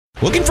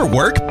Looking for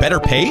work, better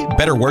pay,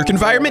 better work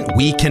environment?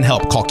 We can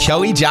help. Call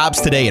Kelly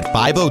Jobs today at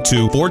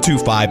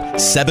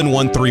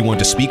 502-425-7131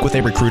 to speak with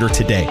a recruiter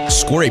today.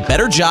 Score a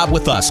better job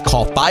with us.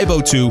 Call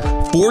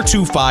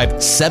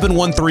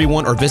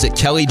 502-425-7131 or visit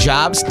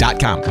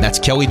kellyjobs.com. That's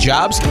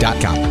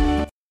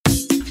kellyjobs.com.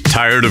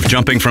 Tired of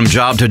jumping from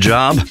job to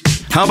job?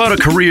 How about a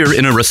career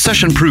in a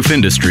recession-proof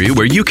industry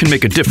where you can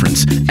make a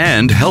difference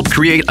and help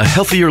create a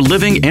healthier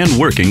living and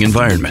working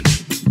environment?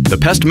 The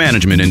pest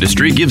management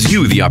industry gives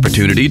you the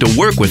opportunity to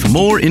work with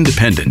more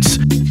independence.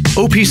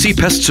 OPC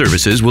Pest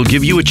Services will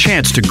give you a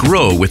chance to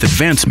grow with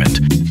advancement.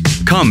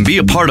 Come be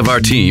a part of our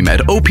team at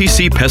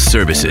OPC Pest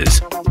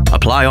Services.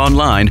 Apply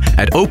online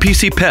at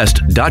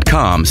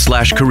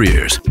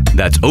opcpest.com/careers.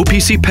 That's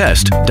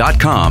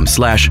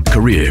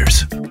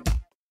opcpest.com/careers.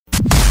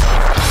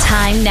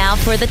 Time now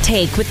for The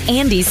Take with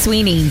Andy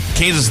Sweeney.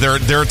 Kansas,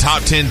 they're a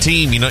top 10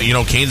 team. You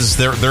know, Kansas,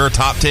 they're a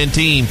top 10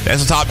 team.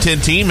 That's a top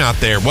 10 team out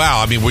there.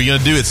 Wow, I mean, what are you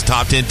going to do? It's a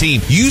top 10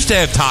 team. You used to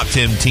have top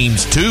 10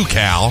 teams too,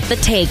 Cal. The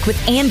Take with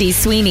Andy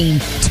Sweeney.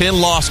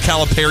 10-loss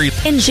Calipari.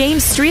 And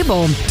James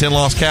Strebel.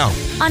 10-loss Cal.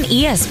 On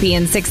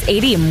ESPN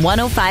 680 and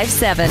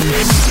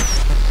 105.7.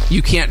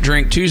 You can't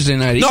drink Tuesday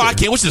night either. No, I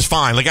can't, which is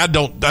fine. Like, I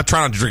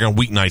try not to drink on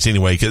weeknights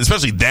anyway, because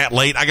especially that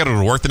late, I got to go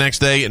to work the next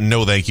day, and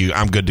no thank you,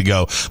 I'm good to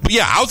go. But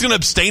yeah, I was going to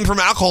abstain from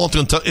alcohol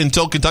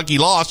until Kentucky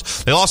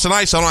lost. They lost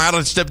tonight, so I don't know how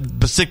to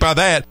stick by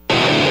that.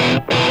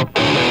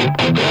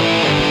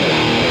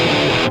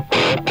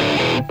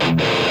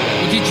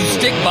 Did you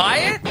stick by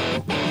it?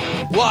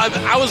 Well,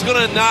 I was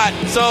going to not,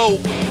 so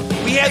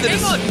we had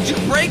Hang on, did you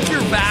break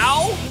your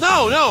vow?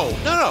 No.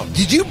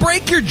 Did you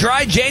break your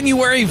dry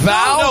January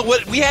vow? No,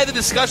 we had the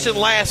discussion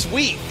last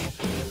week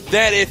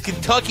that if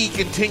Kentucky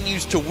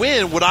continues to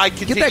win, would I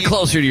continue? Get that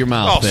closer to your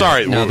mouth. Oh,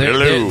 sorry. No, there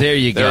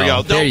you go. There we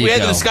go. There you we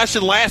had go. the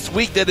discussion last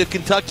week that if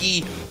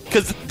Kentucky,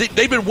 because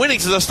they've been winning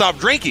since I stopped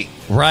drinking.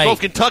 Right. So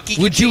if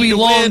Kentucky would you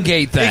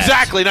elongate that?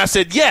 Exactly. And I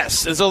said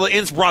yes. And so the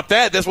ends brought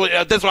that. That's what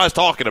I was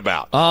talking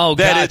about. Oh,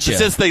 gotcha.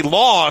 Since they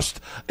lost,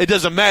 it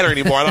doesn't matter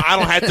anymore. I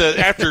don't have to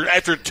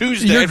after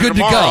Tuesday. You're after good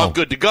tomorrow, to go. I'm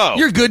good to go.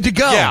 You're good to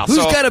go. Yeah, Who's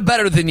got it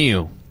better than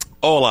you?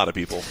 Oh, a lot of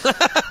people.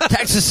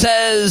 Texas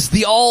says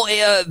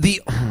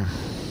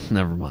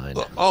never mind.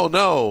 Oh,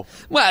 no.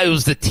 Well, it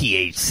was the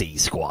THC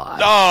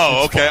squad.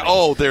 Oh, okay. Fine.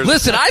 Oh, there's.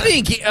 Listen, I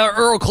think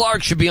Earl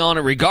Clark should be on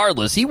it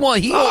regardless. He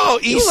won. He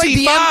was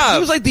EC5. he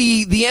was like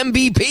the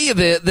MVP of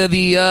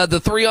the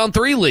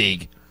 3-on-3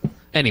 league.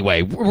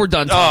 Anyway, we're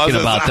done talking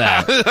about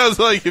that. I was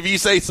like, if you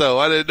say so,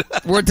 I didn't.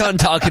 We're done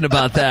talking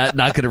about that.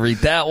 Not going to read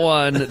that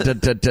one. Not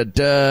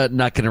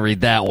going to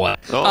read that one.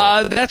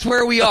 Oh. That's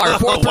where we are.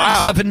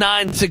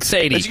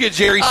 437-9680. Did you get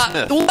Jerry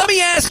Smith? Let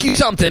me ask you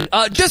something.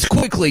 Just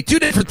quickly, two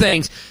different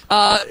things.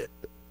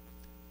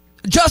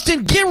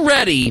 Justin, get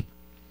ready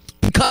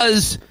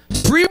because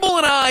Strebel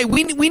and I,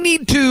 we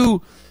need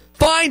to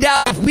find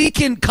out if we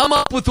can come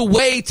up with a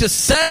way to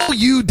settle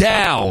you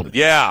down.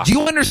 Yeah. Do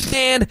you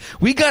understand?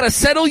 We got to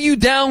settle you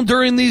down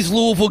during these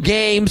Louisville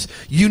games.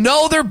 You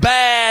know they're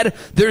bad.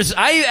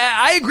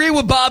 I agree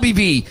with Bobby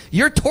V.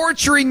 You're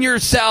torturing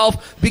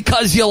yourself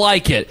because you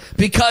like it.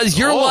 Because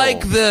you're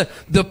like the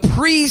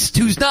priest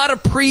who's not a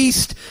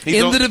priest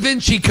in the Da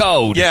Vinci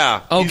Code.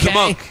 Yeah. Okay. He's a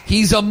monk.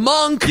 He's a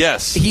monk.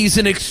 Yes. He's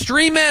an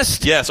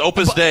extremist. Yes.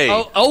 Opus Dei.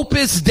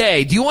 Opus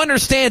Dei. Do you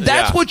understand?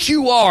 That's what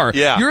you are.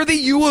 Yeah. You're the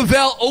U of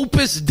L Opus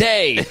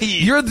Dei.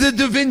 You're the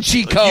Da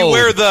Vinci Code.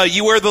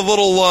 You wear the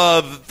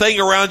little thing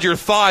around your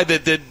thigh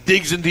that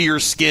digs into your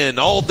skin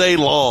all day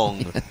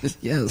long.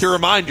 Yes. To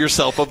remind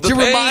yourself of the pain.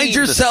 To remind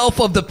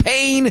yourself of the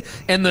pain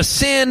and the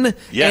sin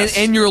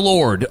and your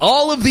Lord.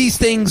 All of these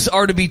things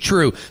are to be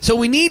true. So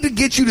we need to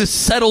get you to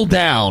settle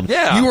down.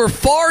 Yeah. You are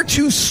far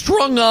too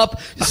strung up.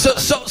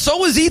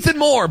 So is Ethan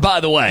Moore, by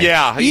the way.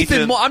 Yeah.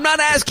 Ethan Moore. I'm not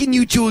asking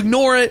you to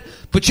ignore it,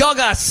 but y'all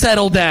got to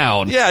settle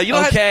down. Yeah, you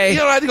don't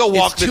have to go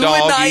walk the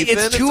dog, Ethan.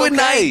 It's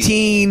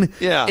 2-19.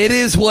 Yeah. It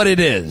is what it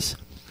is.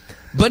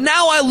 But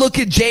now I look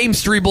at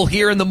James Strebel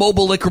here in the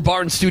Mobile Liquor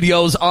Barn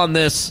Studios on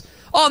this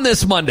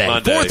Monday.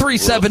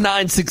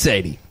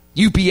 437-9680.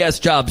 UPS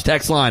Jobs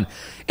text line.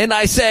 And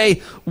I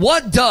say,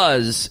 what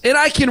does, and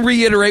I can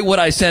reiterate what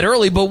I said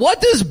earlier, but what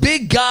does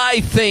Big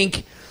Guy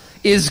think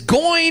is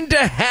going to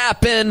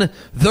happen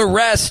the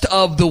rest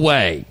of the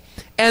way?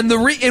 And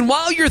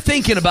while you're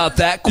thinking about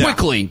that,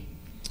 quickly,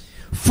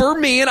 for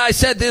me, and I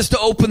said this to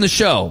open the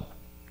show,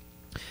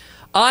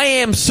 I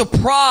am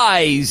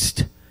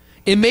surprised,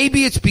 and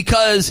maybe it's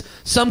because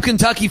some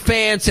Kentucky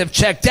fans have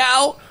checked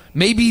out.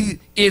 Maybe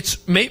it's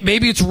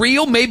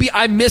real. Maybe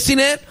I'm missing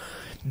it.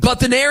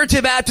 But the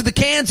narrative after the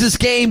Kansas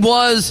game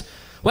was,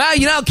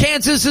 well,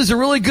 Kansas is a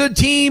really good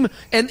team,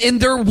 and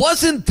there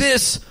wasn't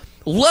this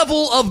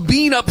level of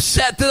being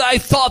upset that I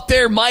thought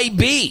there might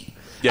be.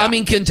 Yeah. I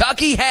mean,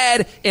 Kentucky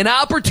had an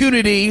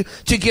opportunity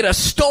to get a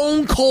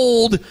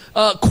stone-cold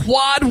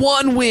quad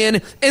one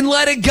win and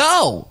let it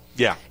go.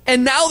 Yeah.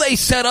 And now they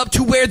set up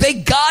to where they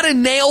got to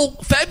nail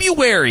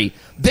February.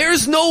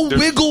 There's no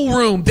wiggle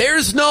room.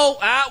 There's no,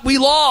 we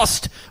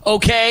lost,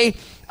 okay,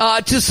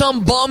 to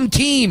some bum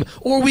team,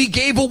 or we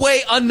gave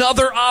away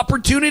another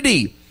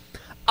opportunity.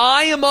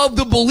 I am of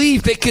the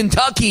belief that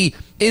Kentucky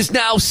is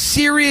now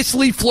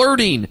seriously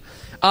flirting.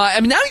 Now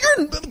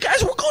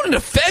guys, we're going into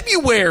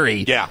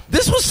February. Yeah.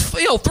 This was,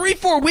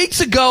 3-4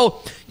 weeks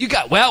ago. You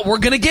got, we're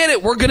going to get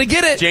it. We're going to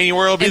get it.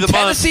 January will be the month.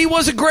 Tennessee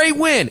was a great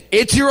win.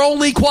 It's your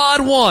only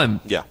quad one.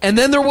 Yeah. And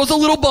then there was a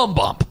little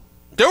bump.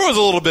 There was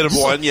a little bit of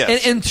one,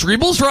 yes. And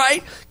Strebel's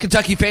right.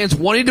 Kentucky fans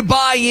wanted to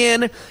buy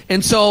in.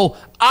 And so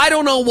I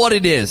don't know what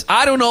it is.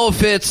 I don't know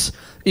if it's,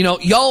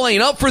 y'all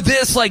ain't up for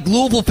this like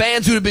Louisville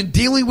fans who have been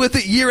dealing with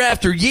it year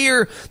after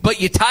year,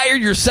 but you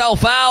tired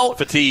yourself out.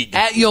 Fatigue.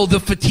 At, the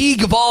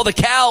fatigue of all the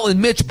Cal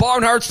and Mitch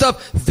Barnhart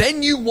stuff.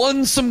 Then you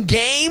won some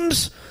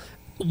games.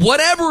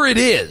 Whatever it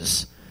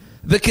is,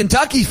 the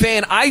Kentucky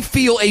fan, I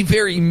feel a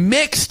very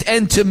mixed,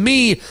 and to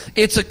me,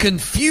 it's a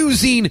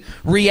confusing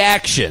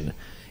reaction.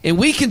 And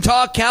we can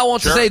talk, Cal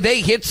wants to say they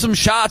hit some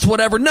shots,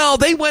 whatever. No,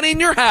 they went in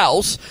your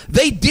house.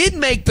 They did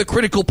make the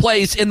critical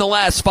plays in the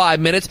last 5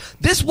 minutes.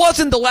 This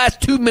wasn't the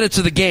last 2 minutes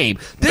of the game.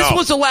 This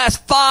was the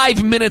last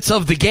 5 minutes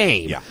of the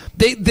game. Yeah.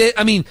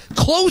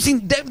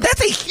 Closing,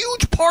 that's a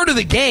huge part of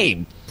the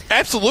game.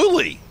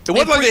 Absolutely. It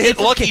wasn't like they hit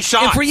lucky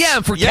shots.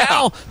 And for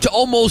Cal to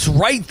almost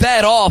write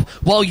that off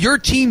while your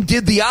team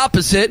did the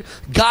opposite,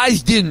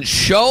 guys didn't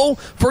show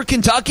for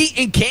Kentucky.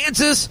 And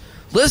Kansas,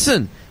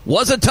 listen,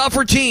 was a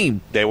tougher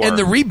team. They were. And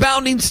the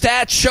rebounding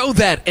stats show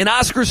that. And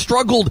Oscar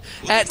struggled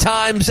at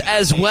times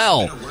as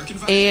well.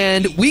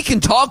 And we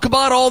can talk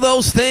about all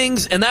those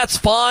things, and that's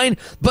fine.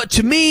 But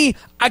to me,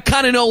 I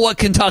kind of know what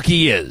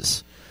Kentucky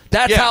is.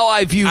 That's how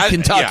I view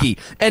Kentucky.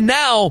 Yeah. And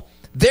now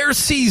their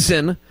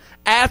season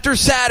after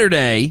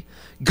Saturday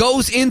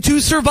goes into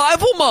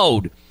survival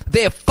mode.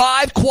 They have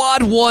 5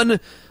 quad one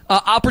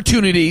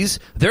opportunities.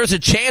 There's a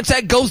chance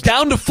that goes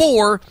down to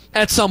 4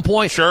 at some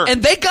point. Sure.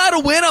 And they got to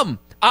win them.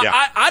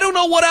 I don't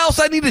know what else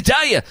I need to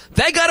tell you.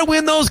 They got to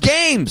win those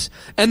games,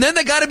 and then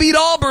they got to beat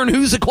Auburn,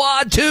 who's a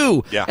quad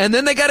 2. Yeah. And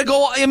then they got to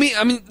go. They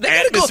got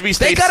to go.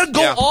 They got to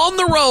go on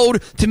the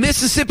road to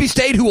Mississippi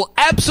State, who will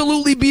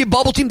absolutely be a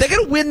bubble team. They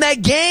got to win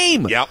that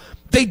game. Yep.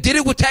 They did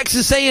it with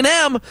Texas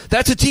A&M.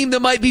 That's a team that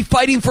might be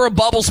fighting for a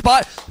bubble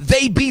spot.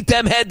 They beat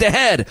them head to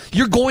head.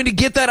 You're going to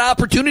get that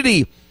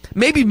opportunity.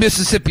 Maybe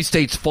Mississippi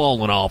State's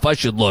fallen off. I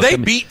should look. They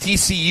beat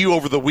TCU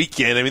over the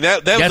weekend.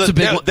 That's a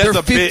big one. They're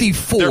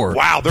 54.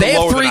 They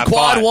have 3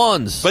 quad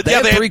ones. But they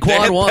have 3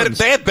 quad ones.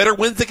 They have better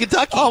wins than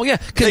Kentucky. Oh yeah,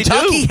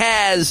 Kentucky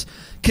has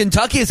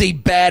a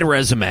bad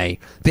resume.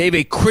 They have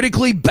a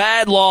critically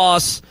bad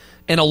loss,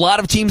 and a lot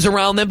of teams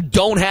around them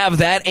don't have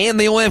that, and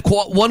they only have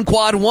 1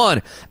 quad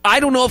one. I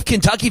don't know if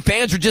Kentucky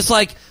fans are just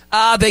like,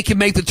 they can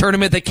make the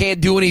tournament. They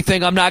can't do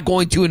anything. I'm not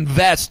going to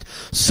invest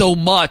so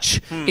much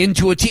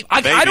into a team.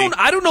 I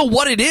don't know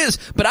what it is,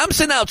 but I'm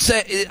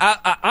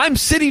I'm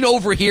sitting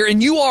over here,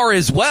 and you are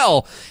as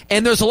well.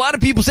 And there's a lot of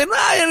people saying,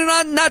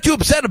 I'm not too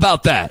upset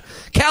about that.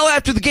 Cal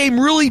after the game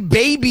really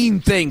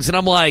babying things, and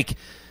I'm like,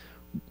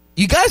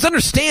 you guys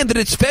understand that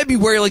it's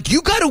February. Like,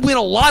 you got to win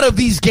a lot of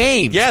these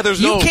games. Yeah,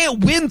 you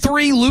can't win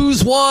 3,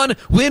 lose 1,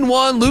 win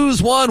 1,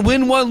 lose 1,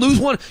 win 1, lose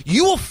 1.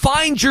 You will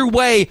find your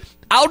way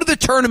out of the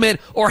tournament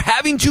or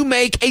having to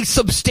make a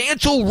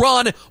substantial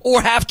run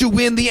or have to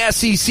win the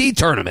SEC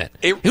tournament.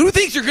 Who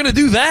thinks you're going to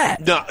do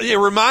that? No, it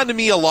reminded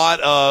me a lot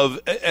of,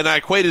 and I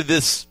equated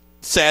this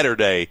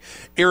Saturday,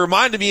 it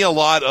reminded me a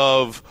lot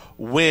of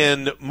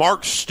when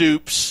Mark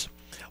Stoops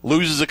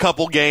loses a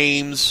couple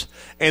games,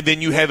 and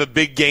then you have a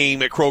big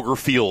game at Kroger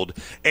Field,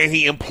 and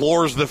he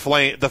implores the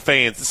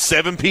fans,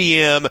 7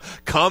 p.m.,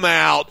 come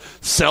out,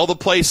 sell the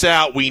place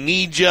out, we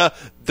need you.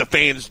 The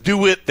fans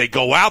do it. They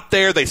go out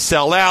there, they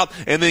sell out,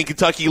 and then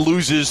Kentucky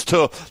loses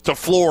to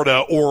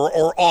Florida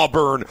or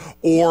Auburn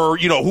or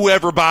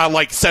whoever by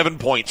like 7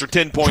 points or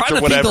 10 points or whatever. I'm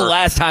trying to think the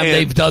last time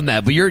they've done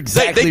that, but you're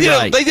exactly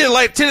right. They did it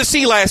like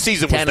Tennessee last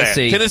season.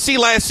 Tennessee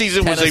last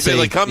season was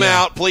they come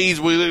out, please,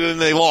 and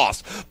they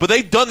lost. But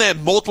they've done that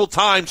multiple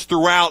times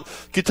throughout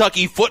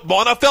Kentucky football,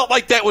 and I felt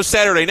like that was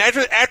Saturday. And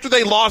after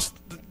they lost,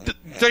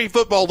 Kentucky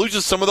football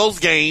loses some of those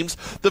games,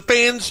 the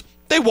fans,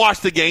 they watch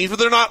the games, but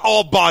they're not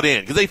all bought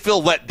in because they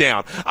feel let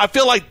down. I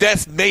feel like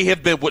that may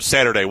have been what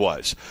Saturday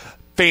was.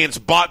 Fans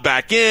bought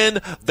back in.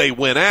 They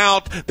went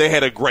out. They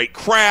had a great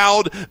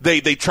crowd.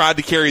 They tried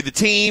to carry the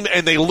team,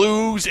 and they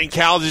lose. And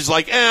Cal's is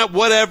like,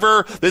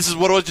 whatever. This is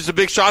what it was, just a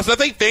big shot. So I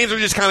think fans are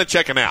just kind of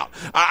checking out.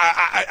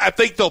 I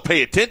think they'll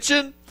pay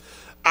attention.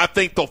 I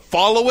think they'll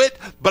follow it.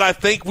 But I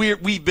think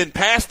we've been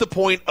past the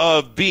point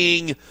of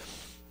being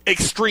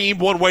extreme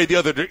one way or the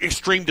other,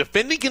 extreme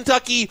defending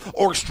Kentucky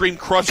or extreme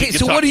crushing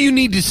Kentucky. So what do you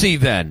need to see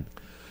then?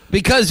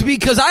 Because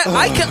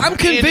I'm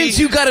convinced Andy,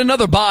 you got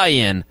another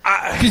buy-in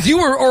because you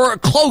were or a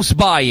close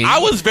buy-in. I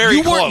was very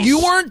close.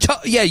 You weren't.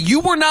 You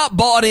were not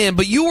bought in,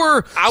 but you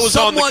were. I was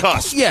somewhat, on the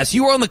cusp. Yes,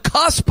 you were on the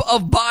cusp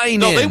of buying in.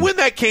 No, they win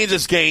that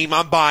Kansas game.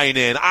 I'm buying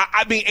in.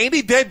 I mean,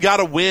 Andy, they've got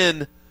to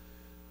win.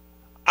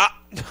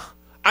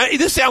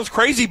 This sounds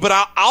crazy, but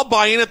I'll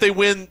buy in if they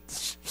win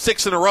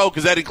 6 in a row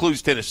because that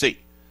includes Tennessee.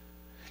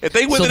 If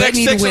they win the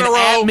next 6 in a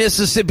row, at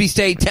Mississippi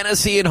State,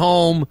 Tennessee at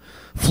home,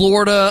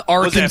 Florida,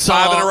 Arkansas. Was that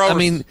 5 in a row? I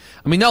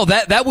mean, no,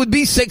 that would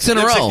be 6 in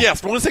a row.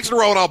 Yes, win 6 in a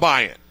row, and I'll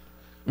buy in.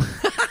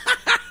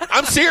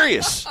 I'm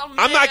serious.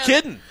 I'm not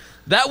kidding.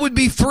 That would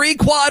be 3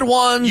 quad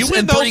ones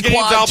and 3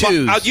 quad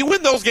twos. You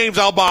win those games,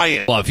 I'll buy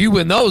in. Well, if you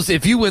win those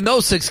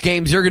 6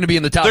 games, you're going to be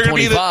in the top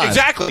 25.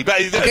 Exactly.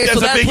 Okay, so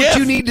that's what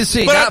you need to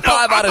see. But not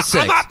 5 out of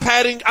 6. I'm not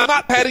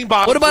padding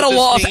boxes. What about a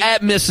loss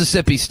at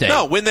Mississippi State?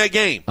 No, win that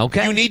game.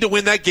 Okay. You need to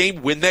win that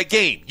game. Win that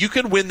game. You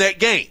can win that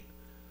game.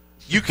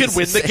 You can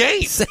win the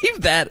game.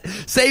 Save that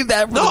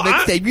for the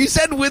mixtape. You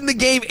said win the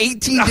game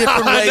 18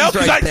 different ways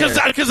right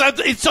there. Because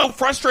it's so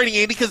frustrating,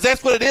 Andy, because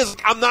that's what it is.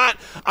 I'm not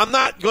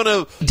going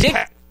to...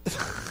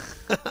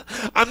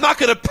 I'm not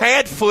going to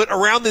pad foot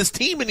around this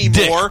team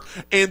anymore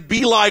and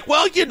be like,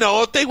 well,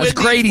 if they win. It's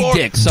Grady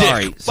Dick.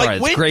 Sorry,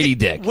 it's Grady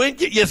Dick.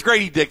 Yes,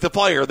 Grady Dick, the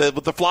player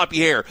with the floppy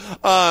hair.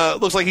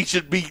 Looks like he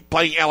should be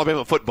playing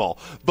Alabama football,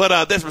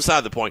 but that's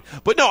beside the point.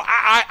 But no,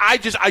 I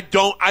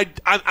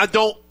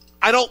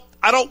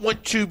don't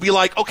want to be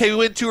like, okay, we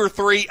win 2 or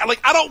 3.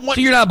 I don't want.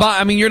 So you're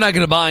not you're not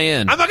going to buy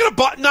in. I'm not going to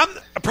buy. No,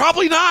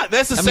 probably not.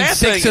 That's the sad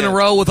thing. 6 in a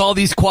row with all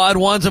these quad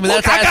ones. I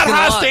got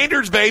high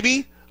standards,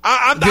 baby.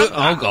 I'm going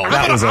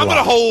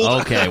to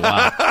hold. Okay,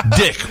 wow.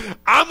 Dick.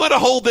 I'm going to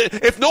hold it.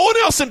 If no one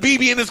else in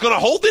BBN is going to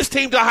hold this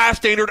team to a high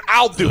standard,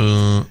 I'll do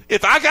it.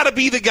 If I got to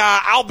be the guy,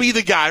 I'll be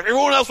the guy. If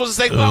everyone else wants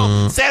to say,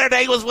 well,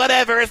 Saturday was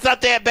whatever, it's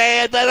not that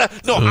bad.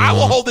 No, I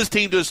will hold this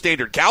team to a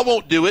standard. Cal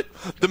won't do it.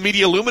 The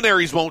media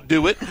luminaries won't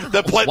do it.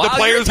 The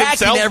players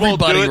themselves won't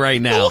do it.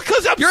 Right now.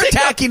 Well, you're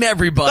attacking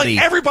everybody.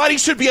 Everybody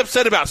should be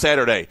upset about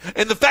Saturday.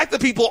 And the fact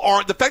that people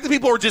aren't,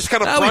 are just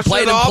kind of brushing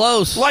it off.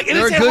 Close.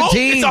 They're a good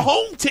team.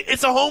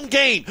 It's a home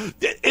game.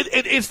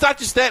 It's not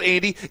just that,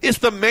 Andy. It's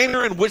the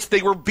manner in which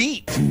they were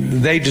beat.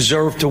 They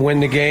deserve to win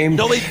the game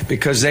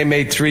because they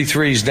made 3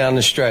 threes down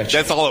the stretch.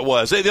 That's all it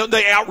was.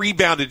 They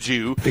out-rebounded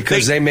you.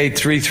 Because they made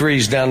 3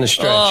 threes down the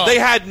stretch. They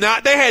had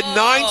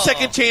 9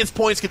 second chance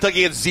points.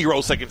 Kentucky had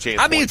 0 second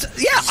chance points.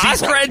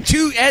 Oscar had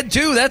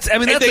two. That's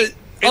an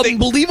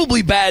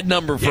unbelievably bad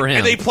number for him.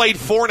 And they played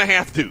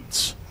 4.5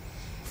 dudes.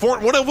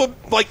 One of them,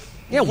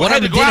 one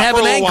of them did have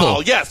an ankle.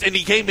 While. Yes, and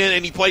he came in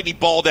and he played and he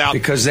balled out.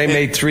 Because they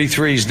made 3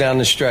 threes down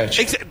the stretch.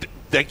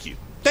 Thank you.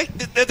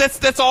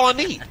 That's all I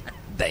need.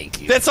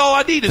 Thank you. That's all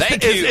I need.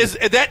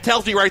 That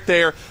tells me right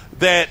there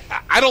that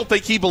I don't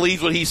think he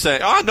believes what he's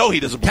saying. I know he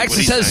doesn't believe Texas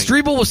what he's saying. says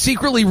Strebel was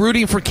secretly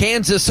rooting for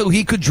Kansas so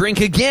he could drink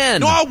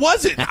again. No, I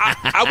wasn't.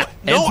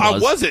 I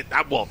wasn't.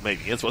 Well,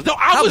 maybe it was. No,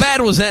 How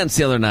bad was Entz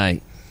the other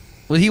night?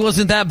 Well, he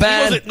wasn't that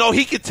bad?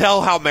 He could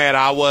tell how mad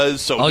I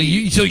was. So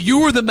you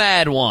were the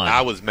mad one.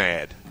 I was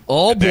mad.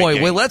 Oh, boy.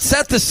 Well, let's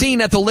set the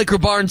scene at the Liquor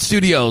Barn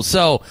Studios.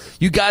 So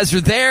you guys are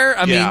there.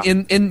 I'm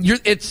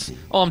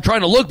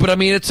trying to look, but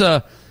it's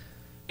a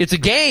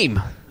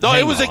game. No,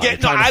 it was a game.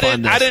 No, I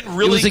didn't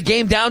really. It was a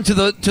game down to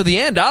the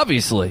end,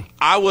 obviously.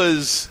 I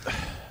was.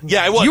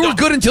 Yeah, it was. You were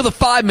good until the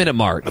 5-minute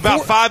mark.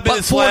 About 5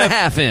 minutes left.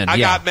 4.5 in. I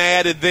got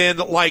mad, and then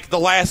the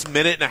last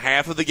minute and a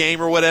half of the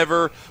game or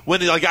whatever,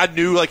 when I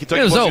knew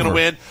Kentucky wasn't going to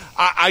win.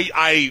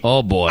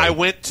 Oh boy! I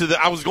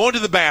was going to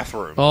the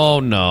bathroom. Oh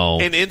no!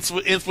 And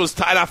Entz was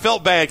tight. I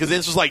felt bad because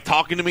Entz was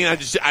talking to me,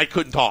 and I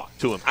couldn't talk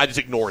to him. I just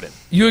ignored him.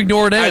 You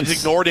ignored Entz. I just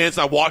ignored Entz.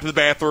 I walked to the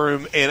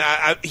bathroom, and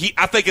I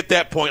think at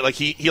that point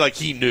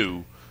he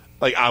knew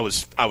I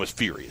was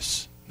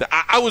furious.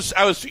 I was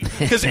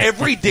because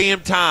every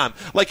damn time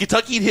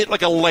Kentucky hit a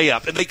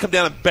layup and they come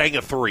down and bang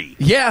a 3.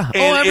 Yeah.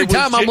 And every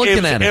time I'm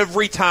looking at it.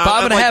 Every time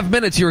 5.5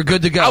 minutes you were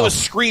good to go. I was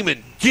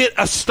screaming, get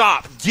a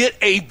stop, get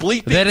a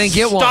bleeping They didn't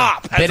get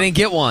stop. One. They didn't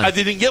get one. I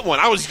didn't get one.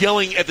 I was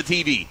yelling at the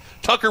TV.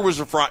 Tucker was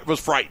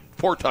frightened.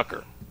 Poor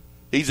Tucker.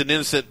 He's an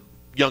innocent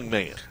young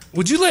man.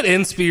 Would you let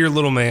Entz be your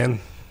little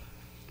man?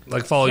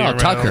 Follow you around.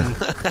 Tucker.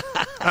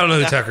 I don't know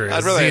who Tucker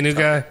is. Is he a new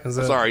guy?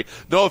 Sorry.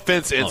 No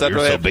offense, Entz. You're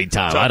so big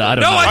time. I don't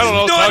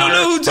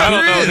know who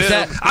Tucker is.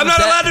 I'm not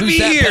allowed to be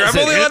here. I'm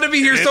only allowed to be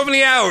here so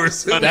many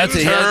hours. That's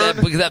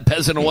it. Look at that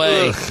peasant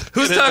away.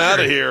 Who's Tucker? Out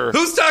of here.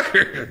 Who's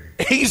Tucker?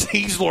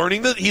 He's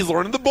learning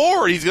the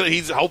board.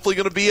 He's hopefully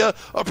going to be a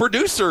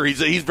producer.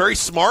 He's very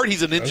smart.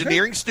 He's an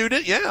engineering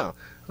student. Yeah.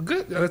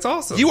 Good. That's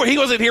awesome. He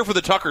wasn't here for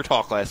the Tucker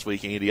talk last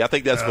week, Andy. I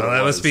think that's what it was.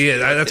 That must be it.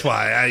 That's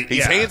why.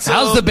 He's handsome.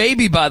 How's the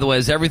baby, by the way?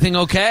 Is everything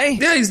okay?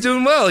 Yeah, he's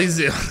doing well.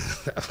 He's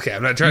okay.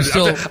 I'm not trying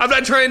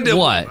to.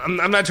 What?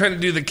 I'm not trying to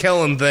do the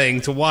Kellen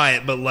thing to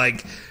Wyatt, but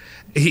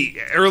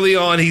early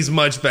on, he's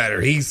much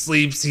better. He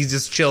sleeps. He's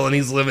just chilling.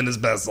 He's living his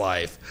best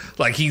life.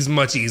 He's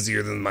much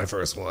easier than my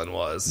first one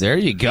was. There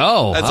you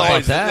go.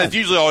 That's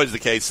usually always the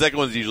case. Second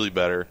one's usually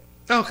better.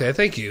 Okay,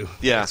 thank you.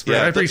 Yeah,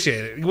 I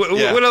appreciate it.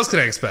 What else can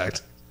I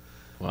expect?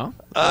 Well,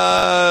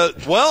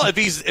 if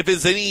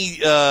it's any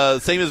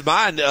same as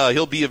mine,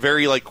 he'll be a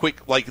very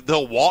quick.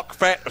 They'll walk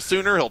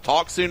sooner. He'll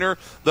talk sooner.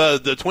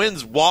 The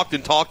twins walked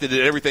and talked and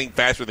did everything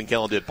faster than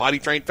Kellen did. Potty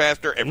trained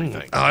faster,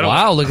 everything.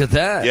 Wow, look at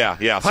that.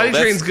 Yeah. Potty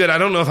train's good. I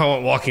don't know if I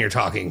want walking or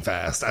talking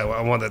fast.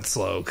 I want that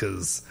slow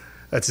because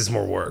that's just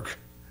more work.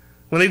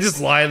 When they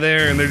just lie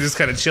there and they're just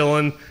kind of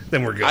chilling,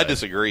 then we're good. I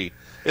disagree.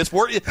 It's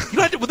work.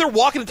 When they're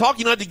walking and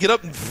talking, you don't have to get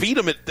up and feed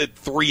them at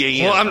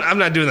 3 a.m. Well, I'm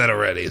not doing that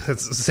already.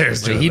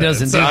 Sarah's doing he that.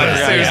 doesn't do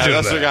that. Sarah's doing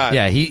that's that. the guy.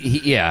 Yeah,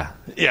 he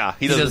Yeah,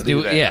 he doesn't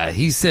do that. Yeah,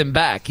 he's sitting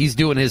back. He's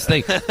doing his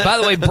thing. By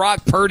the way,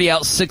 Brock Purdy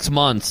out 6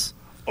 months.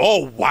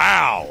 Oh,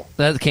 wow.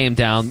 That came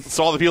down.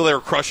 Saw the people that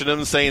were crushing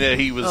him, saying that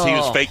he was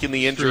faking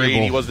the injury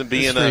and he wasn't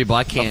being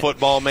a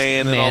football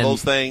man and all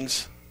those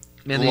things.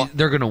 Man,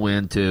 they're going to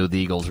win, too. The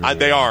Eagles are.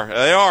 They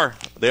are.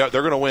 They're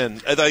going to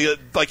win.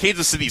 Like,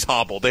 Kansas City's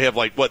hobbled. They have,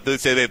 like, what, they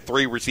say they had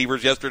 3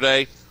 receivers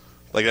yesterday?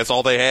 Like, that's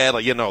all they had?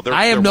 Like,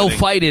 I have no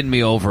fight in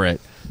me over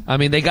it. I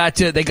mean, they got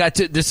to,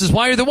 this is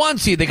why you're the 1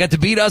 seed. They got to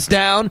beat us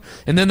down,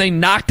 and then they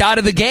knocked out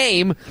of the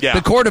game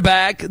the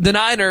quarterback, the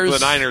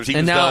Niners. He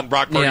was done.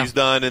 Brock Purdy's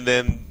done, and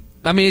then.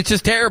 I mean, it's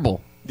just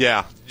terrible.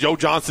 Yeah. Joe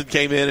Johnson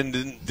came in and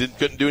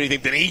couldn't do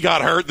anything. Then he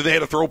got hurt. Then they had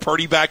to throw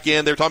Purdy back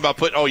in. They were talking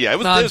about it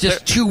was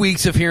just 2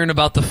 weeks of hearing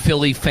about the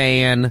Philly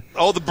fan.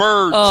 Oh, the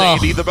birds,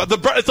 Sandy.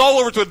 It's all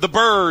over Twitter. The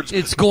birds.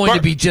 It's going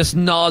to be just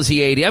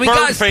nauseating. I mean,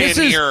 guys, this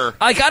is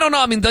like, I don't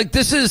know. I mean, like,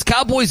 this is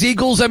Cowboys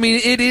Eagles. I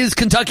mean, it is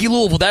Kentucky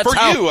Louisville. That's for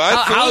you.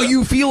 How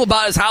you feel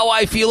about it is how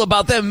I feel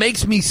about them. It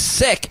makes me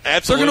sick.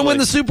 Absolutely. They're going to win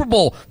the Super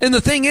Bowl. And the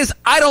thing is,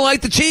 I don't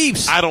like the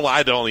Chiefs. I don't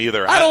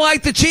either. I don't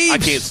like the Chiefs. I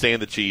can't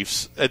stand the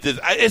Chiefs.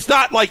 It's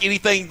not like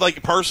anything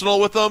like personal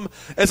with them.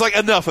 It's like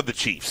enough of the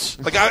Chiefs.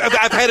 Like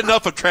I've had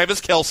enough of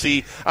Travis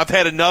Kelce. I've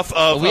had enough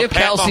of we have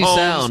Pat Kelce Mahomes.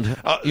 sound.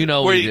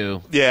 We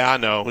do. Yeah, I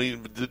know. Is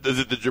it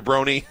the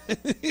jabroni?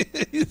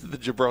 The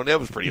jabroni.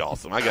 That was pretty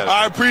awesome.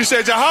 I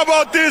appreciate you. How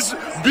about this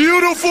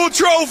beautiful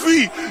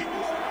trophy?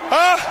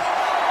 Huh?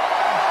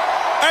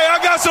 Hey, I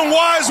got some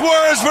wise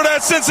words for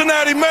that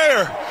Cincinnati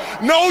mayor.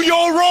 Know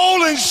your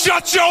role and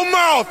shut your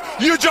mouth,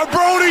 you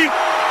jabroni.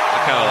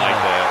 I kind of like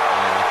that.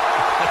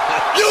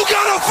 You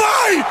gotta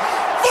fight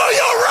for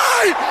your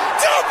right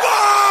to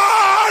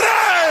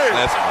party!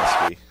 That's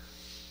musky.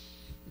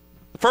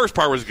 The first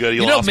part was good.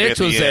 Mitch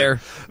was there.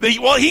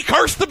 He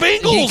cursed the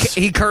Bengals.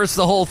 He cursed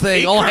the whole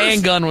thing.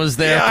 Handgun was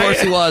there. Yeah, of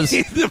course he was.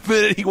 The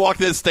minute he walked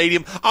in the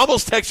stadium, I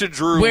almost texted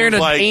Drew. Wearing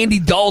an Andy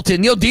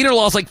Dalton. Diener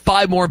lost like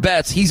 5 more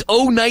bets. He's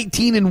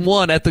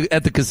 0-19-1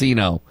 at the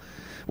casino.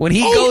 When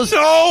he goes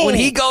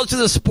to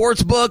the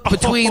sports book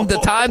between the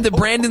time that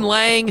Brandon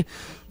Lang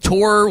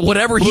tore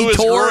whatever he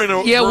tore,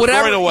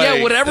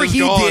 whatever he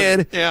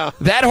did,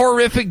 that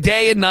horrific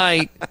day and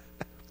night,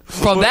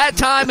 from that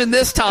time and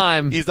this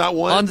time, he's not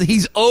won.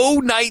 He's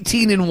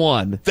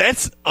 0-19-1.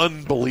 That's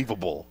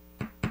unbelievable.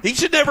 He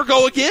should never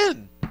go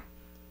again.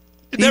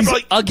 Again,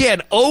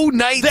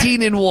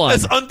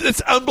 0-19-1.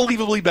 It's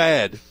unbelievably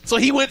bad. So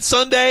he went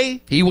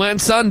Sunday.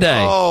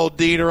 Oh,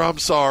 Diener, I'm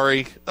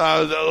sorry.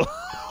 Are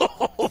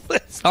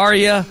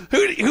you?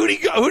 Who'd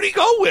he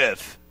go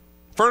with?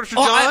 Furniture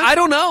John? I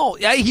don't know.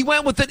 He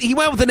went with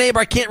the neighbor.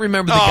 I can't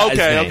remember the guy's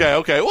name.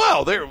 Okay.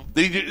 Well,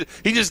 he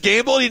just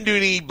gambled. He didn't do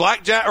any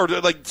blackjack or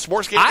like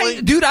sports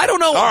gambling. I don't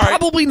know. Right.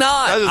 Probably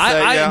not.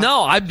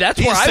 That's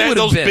where I would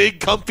have been. Those big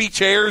comfy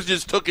chairs,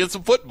 just took in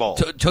some football.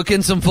 Took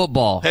in some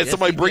football. Had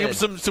somebody bring him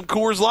some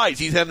Coors Lights.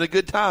 He's having a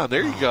good time.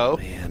 There you go.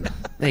 Man,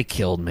 they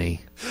killed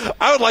me.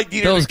 I would like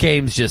Diener. Those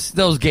games just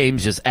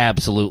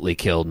absolutely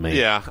killed me.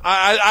 Yeah,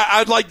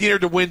 I'd like Diener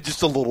to win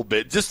just a little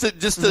bit. The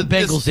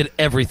Bengals did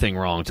everything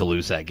wrong to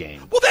lose that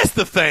game. Well, that's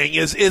the thing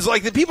is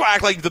like the people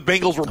act like the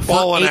Bengals were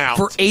balling out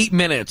for 8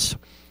 minutes.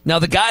 Now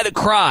the guy that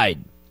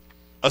cried.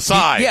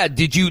 Aside.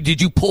 Did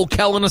you pull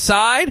Kellen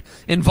aside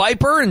in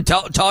Viper and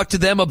talk to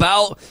them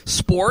about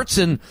sports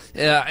and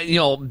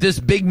this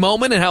big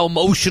moment and how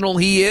emotional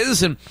he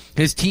is and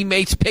his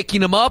teammates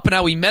picking him up and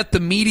how he met the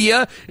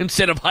media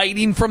instead of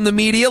hiding from the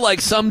media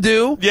like some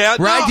do? Yeah,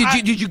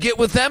 right. Did you get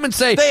with them and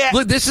say,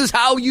 look, this is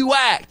how you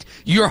act.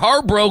 You're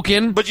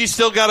heartbroken, but you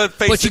still got to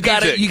face. But you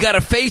got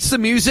to face the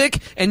music,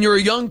 and you're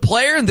a young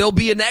player, and there'll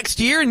be a next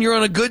year, and you're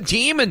on a good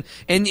team, and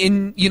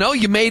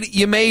you made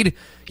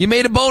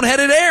a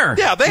boneheaded error.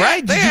 Yeah,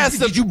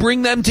 did you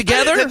bring them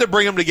together? I didn't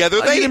bring them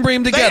together. They didn't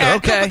bring them together.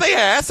 Okay, they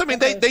asked. I mean,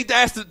 they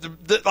asked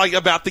like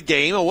about the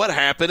game and what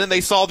happened, and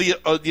they saw the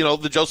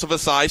the Joseph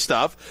Asai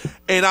stuff,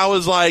 and I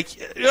was like,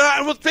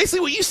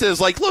 basically what you said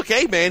is like, look,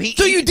 hey man,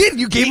 you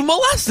gave him a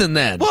lesson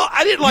then. Well,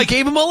 I didn't like. You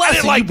gave him a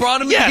lesson. You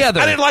brought him together.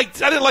 I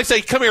didn't like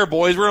say, come here,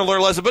 boys, we're gonna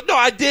learn a lesson. But no,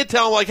 I did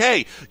tell him like,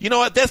 hey, you know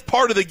what? That's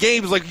part of the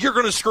game. Is like you're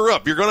gonna screw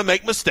up. You're gonna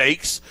make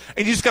mistakes,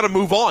 and you just got to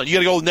move on. You got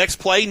to go next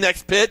play,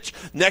 next pitch,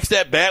 next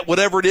at bat,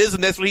 whatever it is.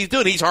 And that's what he's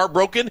doing. He's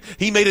heartbroken.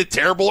 He made a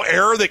terrible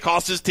error that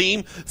cost his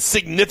team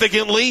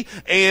significantly,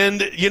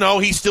 and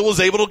he still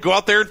was able to go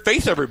out there and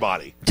face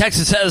everybody.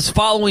 Texas says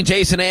following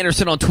Jason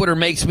Anderson on Twitter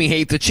makes me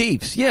hate the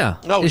Chiefs. Yeah.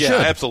 Oh, yeah,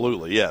 should.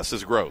 Absolutely. Yes,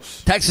 it's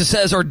gross. Texas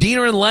says are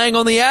Diener and Lang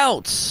on the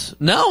outs?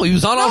 No, he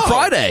was on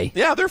Friday.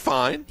 Yeah, they're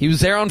fine. He was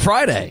there on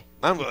Friday.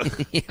 I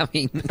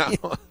mean,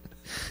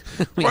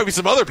 probably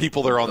some other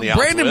people there on the outs.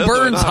 Brandon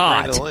Burns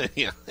hot.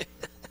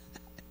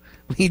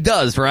 He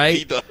does, right?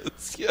 He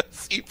does.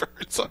 Yes, he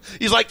burns.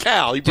 He's like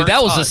Cal. Dude,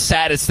 that was the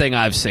saddest thing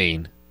I've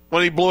seen.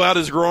 When he blew out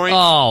his groin?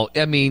 Oh,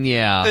 I mean,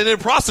 yeah. And then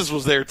Process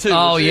was there, too.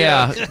 Oh,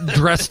 yeah.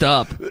 Dressed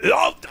up.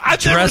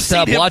 Dressed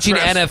up. Watching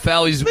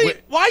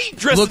NFL. Why are you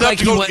dressed up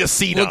to go to the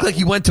casino? Looked like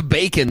he went to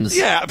Bacon's.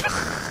 Yeah.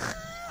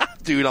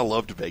 Dude, I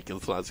loved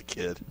Bacon's when I was a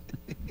kid.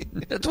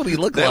 That's what he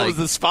looked that like. That was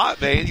the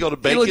spot, man. You go to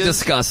bacon. He looked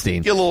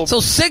disgusting. So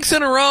 6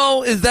 in a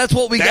row, that's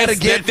what we got to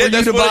get for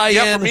you to buy in?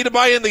 Yeah, for me to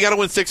buy in, they got to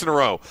win 6 in a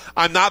row.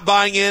 I'm not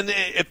buying in.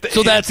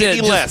 That's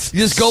it.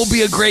 Just go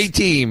be a great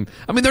team.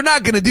 I mean, they're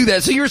not going to do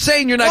that. So you're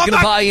saying you're not going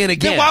to buy in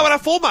again. Then why would I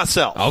fool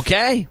myself?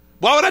 Okay.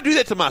 Why would I do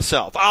that to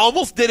myself? I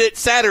almost did it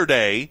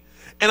Saturday,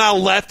 and I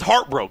left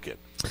heartbroken.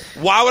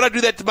 Why would I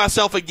do that to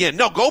myself again?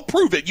 No, go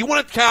prove it. You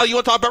want to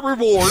talk about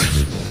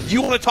rewards.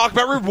 You want to talk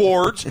about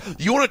rewards.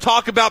 You want to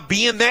talk about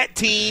being that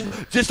team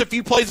just a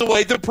few plays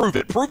away. Then prove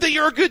it. Prove that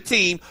you're a good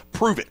team.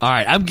 Prove it. All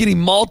right. I'm getting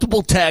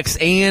multiple texts,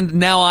 and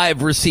now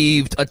I've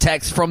received a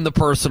text from the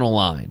personal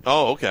line.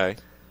 Oh, okay.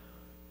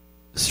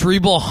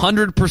 Strebel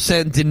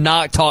 100% did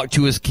not talk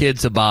to his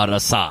kids about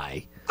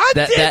Asai. I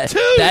did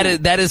too.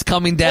 That is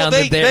coming down.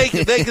 Well, they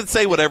can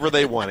say whatever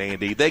they want,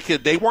 Andy. They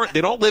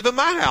don't live in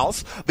my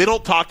house. They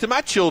don't talk to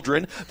my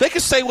children. They can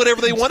say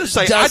whatever they want to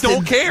say. Justin, I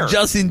don't care.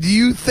 Justin, do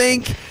you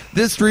think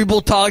this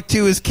Strebel talked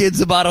to his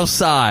kids about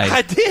Osai?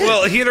 I did.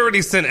 Well, he had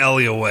already sent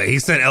Ellie away. He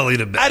sent Ellie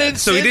to bed. I didn't.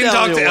 So he didn't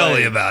talk to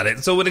Ellie about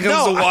it. So when it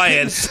comes to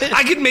Wyatt,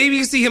 I could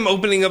maybe see him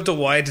opening up to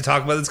Wyatt to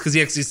talk about this because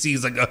he actually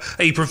sees like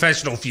a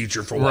professional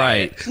future for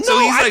Wyatt. Right. So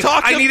he's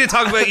like, I need to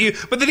talk about you.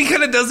 But then he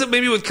kind of does it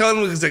maybe with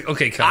Kellen. He's like,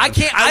 okay, Kellen.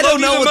 I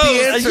don't know what the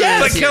answer is.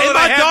 But Kellen,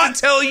 I have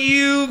to tell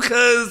you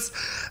because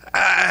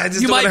I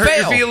just don't want to hurt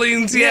your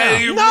feelings. Yeah,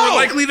 you're more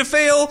likely to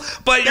fail,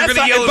 but you're going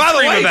to yell and by the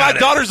way, about my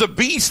daughter's a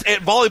beast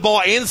at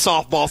volleyball and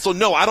softball, so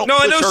no, I don't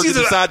push her to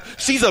the side.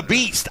 She's a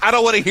beast. I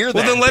don't want to hear that.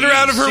 Well, then let her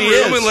out of her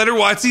room and let her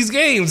watch these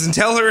games and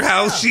tell her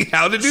how to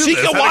do this. She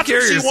can watch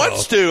what she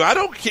wants to. I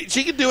don't.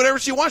 She can do whatever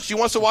she wants. She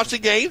wants to watch the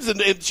games,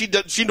 and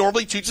she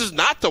normally chooses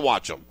not to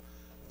watch them.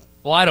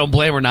 Well, I don't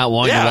blame her not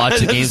wanting to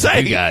watch the games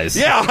with you guys.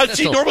 Yeah,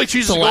 she normally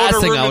chooses to go in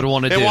her room I would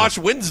want to do. watch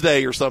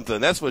Wednesday or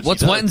something. That's what.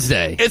 What's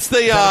Wednesday? It's the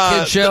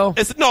kid show.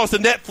 It's the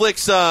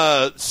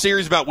Netflix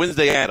series about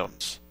Wednesday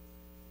Addams.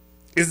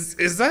 Is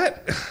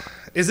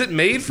it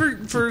made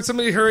for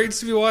somebody her age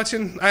to be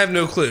watching? I have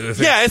no clue.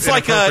 It's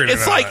like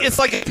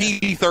a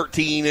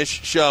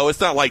PG-13-ish show. It's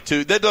not like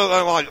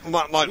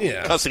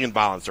cussing and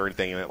violence or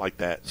anything in it like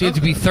that. So you have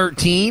to be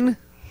 13.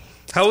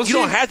 How old? You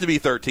don't have to be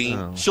 13.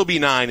 Oh. She'll be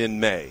 9 in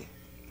May.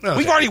 Okay.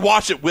 We've already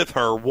watched it with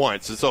her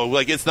once, and so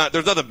it's not.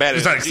 There's nothing bad.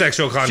 It's not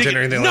sexual content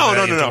or anything. No.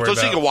 So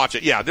she can watch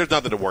it. Yeah, there's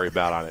nothing to worry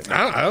about on it.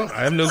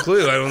 I have no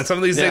clue. Some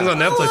of these things on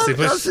Netflix they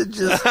push.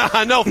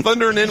 I know,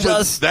 thundering in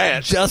with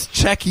that. Just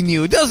checking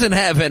you. It doesn't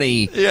have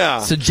any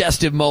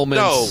suggestive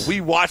moments. No, we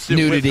watched it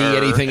nudity, with her,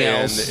 anything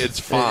else. It's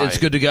fine. It's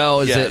good to go.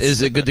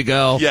 Is it good to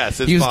go?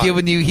 Yes, it's he was fine.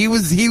 giving you. He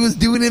was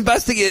doing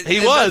investigate. He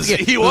was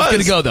good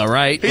to go though,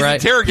 right? He's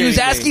right. Interrogating he was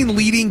asking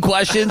leading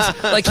questions,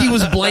 like he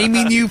was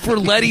blaming you for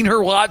letting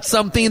her watch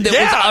something that was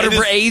out of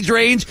her age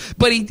range,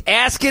 but he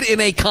asked it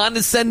in a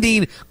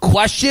condescending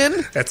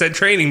question. That's that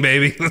training,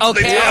 baby.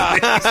 Okay.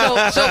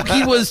 So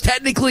he was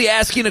technically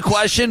asking a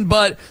question,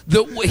 but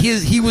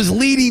he was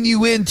leading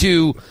you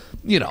into,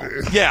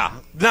 Yeah.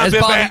 I'm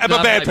a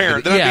bad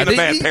parent. Being a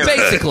bad parent.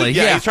 Basically,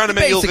 yeah. He's trying to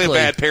make you look like a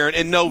bad parent.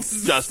 And no,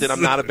 Justin,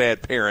 I'm not a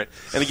bad parent.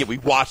 And again, we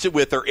watched it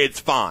with her. It's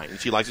fine.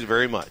 She likes it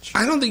very much.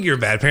 I don't think you're a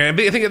bad parent.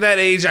 But I think at that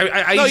age,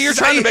 I used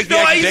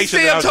to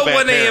stay up till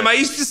 1 a.m. I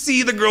used to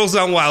see the Girls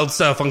on Wild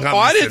stuff on Comedy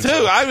I did too.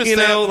 I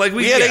was,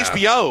 we had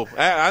HBO.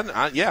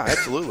 Yeah,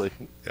 absolutely.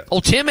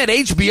 Oh, Tim had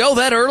HBO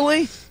that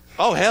early?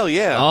 Oh, hell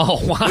yeah. Oh,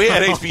 wow. We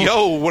had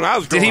HBO when I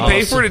was growing up. Did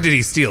he pay for it or did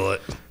he steal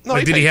it? No,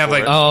 did he have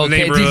neighborhood?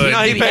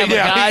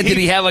 Did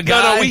he have a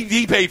guy? No,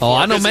 he paid for it. Oh,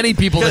 I know many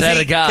people that had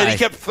a guy.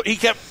 He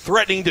kept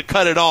threatening to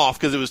cut it off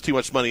because it was too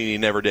much money and he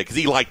never did because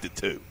he liked it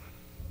too.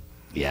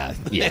 Yeah,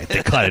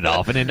 to cut it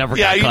off, and it never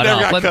got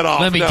cut off.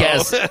 Let me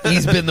guess.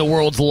 He's been the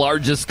world's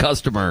largest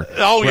customer.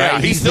 Oh, yeah.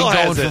 Right? He's been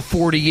going for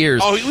 40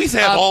 years. Oh, we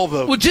have all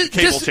the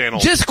cable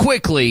channels. Just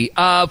quickly,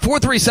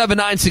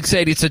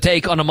 437-9680, it's a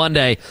take on a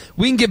Monday.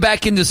 We can get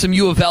back into some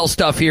U of L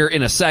stuff here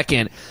in a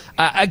second.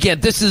 Again,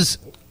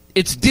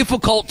 it's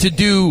difficult to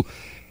do.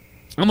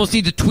 I almost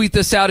need to tweet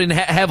this out and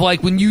have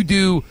like when you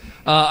do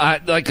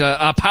like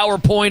a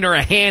PowerPoint or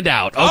a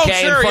handout,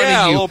 okay, in front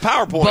of you. A little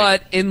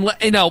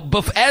PowerPoint.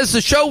 But as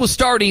the show was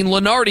starting,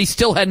 Lenardi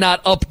still had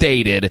not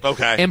updated.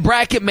 Okay. And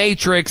Bracket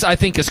Matrix, I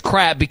think, is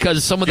crap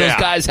because some of those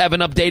guys haven't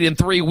updated in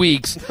 3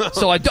 weeks.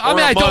 So I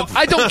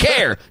don't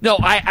care. No,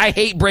 I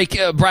hate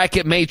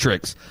Bracket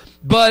Matrix,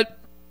 but.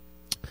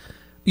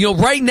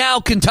 Right now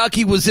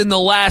Kentucky was in the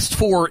last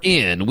 4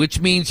 in, which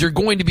means you're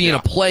going to be in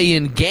a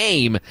play-in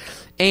game,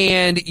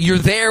 and you're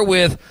there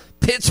with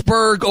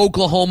Pittsburgh,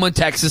 Oklahoma,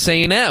 Texas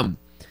A&M.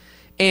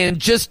 And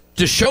just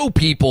to show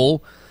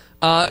people,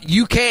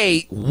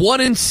 UK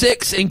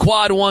 1-6 in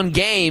quad 1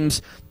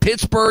 games.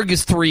 Pittsburgh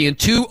is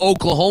 3-2.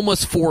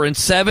 Oklahoma's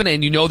 4-7,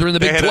 and they're in the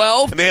Big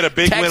 12. And they had a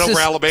big win over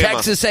Alabama.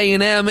 Texas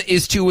A&M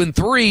is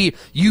 2-3.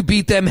 You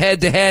beat them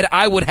head to head.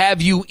 I would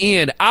have you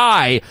in.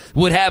 I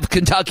would have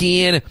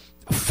Kentucky in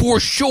for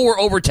sure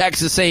over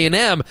Texas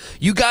A&M.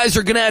 You guys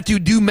are going to have to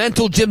do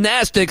mental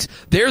gymnastics.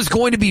 There's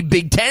going to be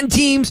Big 10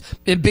 teams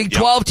and Big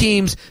 12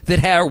 teams that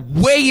have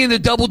way into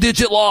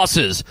double-digit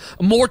losses,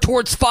 more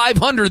towards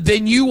 500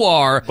 than you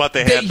are, but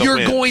they that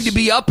you're going to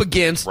be up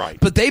against. Right.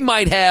 But they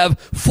might have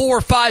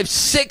 4, 5,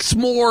 6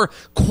 more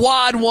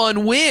quad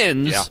one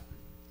wins.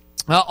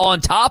 On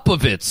top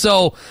of it.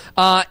 So,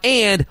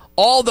 and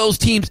all those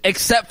teams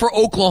except for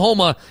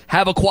Oklahoma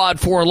have a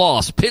quad 4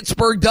 loss.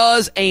 Pittsburgh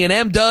does,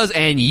 A&M does,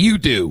 and you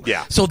do.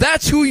 Yeah. So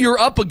that's who you're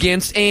up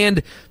against.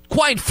 And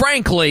quite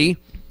frankly,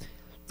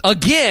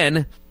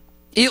 again,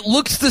 it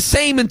looks the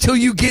same until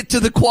you get to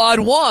the quad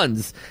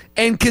 1s.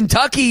 And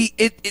Kentucky,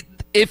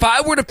 if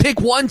I were to pick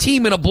one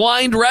team in a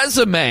blind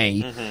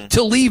resume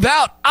to leave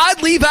out,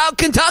 I'd leave out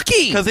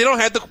Kentucky. Because they don't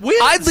have the wins.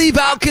 I'd leave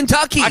out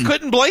Kentucky. I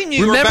couldn't blame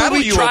you. Remember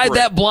we tried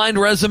that blind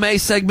resume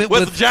segment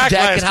with Jack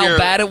and how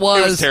bad it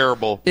was? It was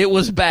terrible. It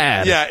was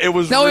bad. Yeah, it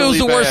was No, really it was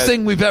the bad. worst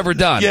thing we've ever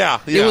done. Yeah.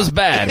 It was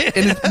bad.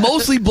 And it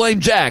mostly blame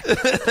Jack.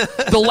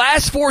 The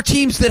last 4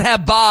 teams that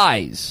have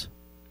byes: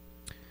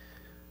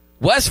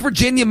 West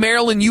Virginia,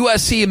 Maryland,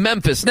 USC, and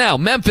Memphis. Now,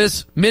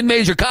 Memphis,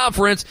 mid-major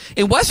conference.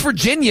 In West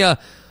Virginia,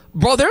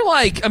 bro, they're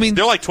like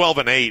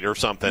 12-8 or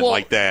something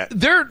like that.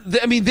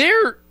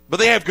 But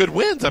they have good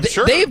wins, I'm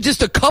sure. They have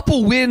just a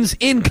couple wins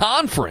in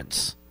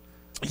conference.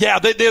 Yeah,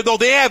 they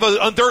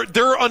have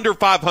they're under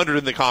 500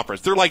 in the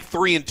conference. They're like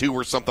 3-2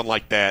 or something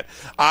like that.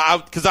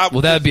 Well,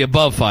 that would be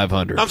above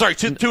 500. I'm sorry,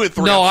 2 and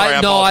 3. No,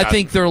 I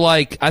think they're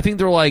like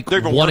they're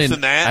even 1 worse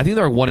than that. I think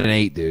they're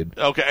 1-8, dude.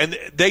 Okay, and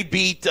they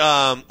beat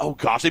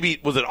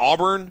was it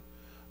Auburn?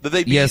 Did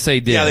they beat? Yes, they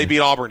did. Yeah, they beat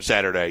Auburn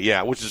Saturday.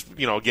 Yeah, which is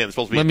again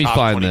supposed to be Let me top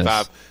find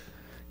 25. This.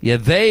 Yeah,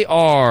 they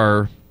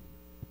are.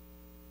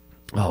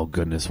 Oh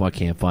goodness, why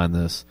can't I find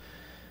this?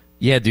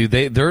 Yeah, dude,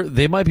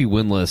 they might be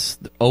winless.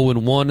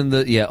 0-1 in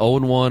the 0-1,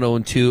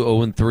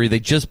 0-2, 0-3. They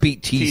just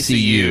beat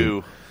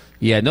TCU.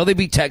 Yeah, no, they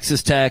beat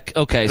Texas Tech.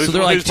 Okay, so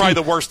they're like probably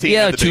the worst team.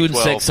 Yeah, in the Big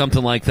 2-6,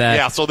 something like that.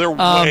 Yeah, so they're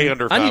way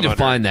under 500. I need to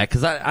find that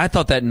because I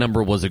thought that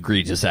number was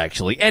egregious.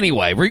 Actually,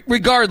 anyway,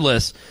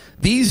 regardless,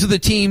 these are the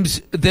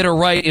teams that are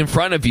right in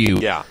front of you.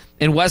 Yeah.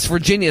 And West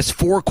Virginia's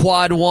 4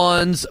 quad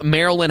 1s.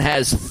 Maryland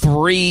has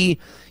 3.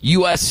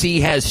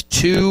 USC has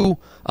 2.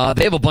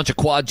 They have a bunch of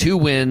quad 2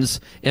 wins,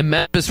 and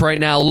Memphis right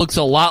now looks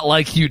a lot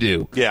like you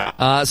do.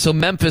 Yeah. So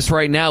Memphis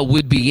right now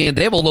would be in.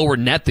 They have a lower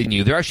net than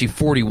you. They're actually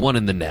 41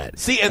 in the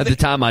net. At the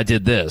time I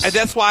did this, and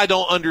that's why I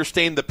don't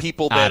understand the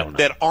people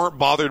that aren't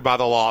bothered by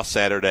the loss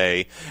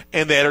Saturday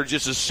and that are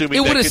just assuming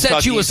it would have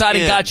set you aside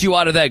and got you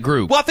out of that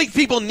group. Well, I think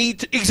people need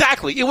to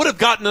exactly. It would have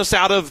gotten us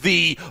out of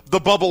the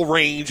bubble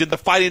range and the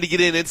fighting to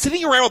get in and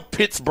sitting around with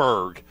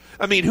Pittsburgh.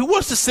 I mean, who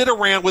wants to sit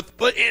around with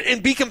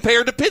and be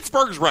compared to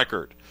Pittsburgh's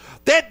record?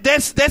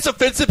 That's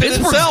offensive in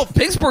itself.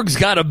 Pittsburgh's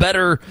got a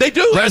better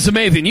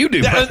resume than you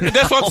do.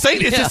 That's what I'm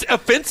saying. It's just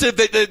offensive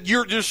that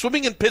you're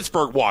swimming in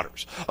Pittsburgh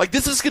waters. Like,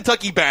 this is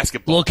Kentucky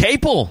basketball. Little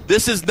Capel.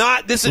 This is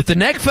not. This with is the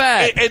neck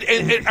fat.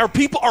 And are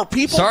people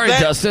Sorry, that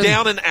Justin.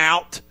 down and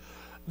out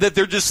that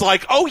they're just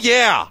like, oh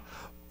yeah,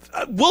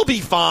 we'll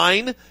be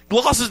fine.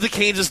 Losses to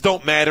Kansas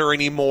don't matter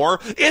anymore.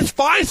 It's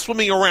fine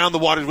swimming around the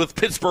waters with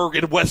Pittsburgh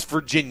and West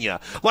Virginia.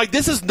 Like,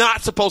 this is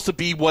not supposed to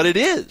be what it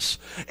is.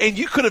 And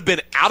you could have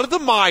been out of the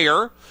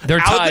mire. They're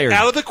tired.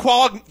 Out of the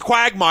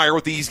quagmire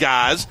with these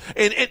guys.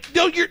 And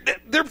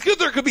there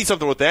could be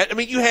something with that. I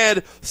mean, you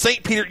had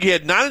St. Peter. You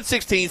had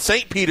 9-16,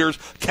 St. Peter's,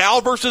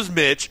 Cal versus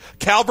Mitch,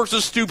 Cal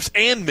versus Stoops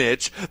and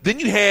Mitch. Then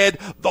you had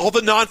all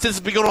the nonsense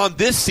that's been going on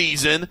this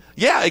season.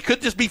 Yeah, it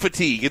could just be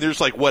fatigue. And they're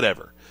just like,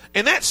 whatever.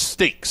 And that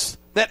stinks.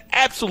 That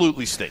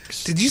absolutely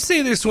stinks. Did you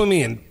say they're swimming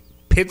in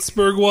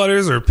Pittsburgh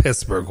waters or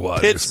Pittsburgh waters?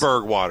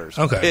 Pittsburgh waters.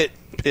 Okay.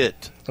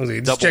 Pitt. Okay,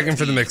 just checking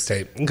for the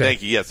mixtape. Okay.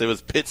 Thank you. Yes, it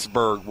was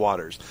Pittsburgh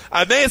waters.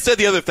 I may have said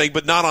the other thing,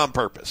 but not on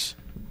purpose.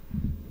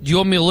 Do you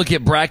want me to look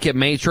at Bracket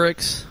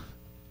Matrix?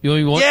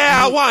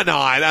 Yeah, why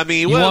not? I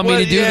mean, you want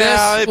me to do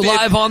this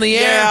live on the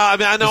air? Yeah, I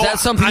mean, I know. Is that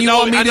something you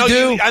want me to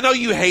do? I know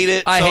you hate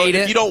it. I hate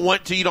it. If you don't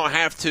want to, you don't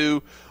have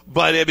to.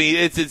 But I mean,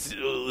 it's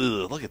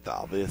look at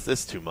all this.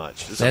 That's too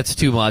much. That's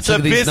too much. It's look a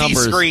at these busy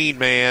numbers. Screen,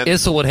 man.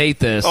 Issa would hate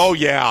this. Oh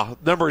yeah,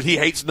 numbers. He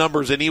hates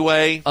numbers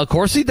anyway. Of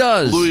course he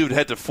does. Louis would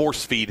have to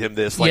force feed him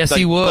this. Yes,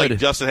 he would. Like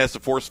Justin has to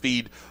force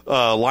feed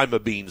lima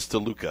beans to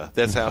Luca.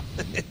 That's how.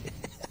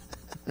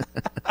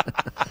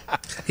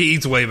 He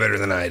eats way better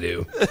than I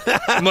do.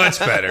 Much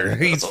better.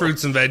 He eats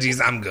fruits and veggies.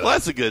 I'm good. Well,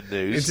 that's the good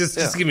news. It's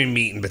just give me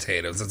meat and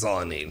potatoes. That's all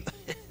I need.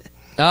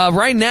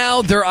 Right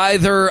now, they're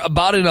either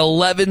about an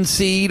 11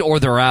 seed or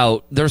they're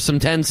out. There's some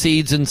 10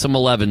 seeds and some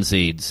 11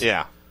 seeds.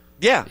 Yeah.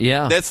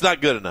 That's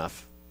not good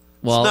enough.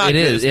 Well, it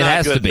is. It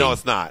has to be. No,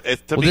 it's not.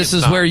 This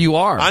is where you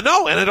are. I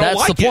know, and I don't like it.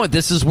 That's the point.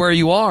 This is where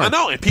you are. I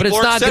know, and people but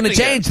it's not going to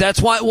change. It.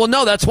 That's why. Well,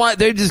 no, that's why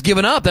they're just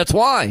giving up. That's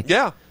why.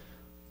 Yeah,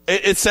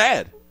 it's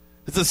sad.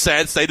 It's a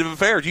sad state of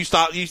affairs.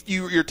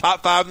 You're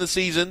top 5 in the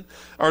season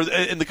or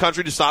in the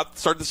country to start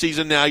the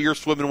season. Now you're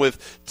swimming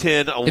with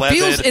 10,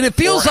 11. It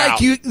feels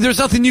like there's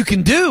nothing you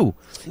can do.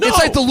 No. It's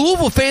like the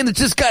Louisville fan that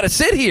just got to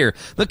sit here.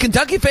 The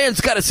Kentucky fans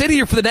got to sit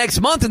here for the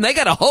next month, and they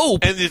got to hope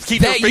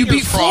that you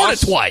beat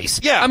Florida twice.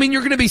 Yeah. I mean,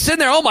 you're going to be sitting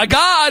there, oh, my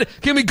God,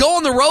 can we go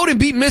on the road and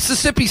beat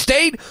Mississippi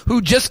State,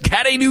 who just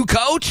had a new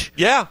coach?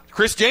 Yeah,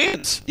 Chris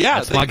Jans. Yeah,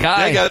 that's my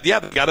guy. They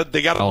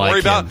got to worry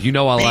about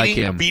I like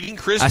him. Beating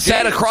Chris I Jans.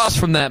 sat across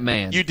from that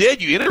man. You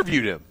did. You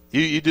interviewed him.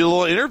 You did a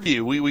little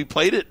interview. We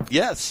played it.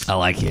 Yes. I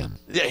like him.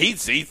 Yeah,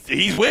 he's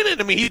winning.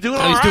 I mean, he's doing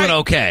all right. He's doing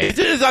okay.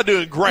 He's not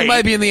doing great. He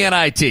might be in the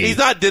NIT. He's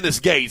not Dennis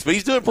Gates, but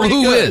he's doing pretty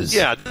good. Who is?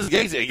 Yeah, Dennis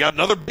Gates. He got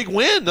another big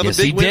win. Another yes,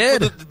 big win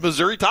did. for the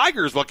Missouri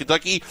Tigers while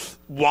Kentucky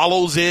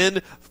wallows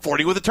in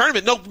flirting with the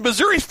tournament. No,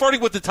 Missouri's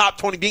flirting with the top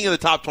 20, being in the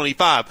top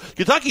 25.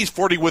 Kentucky's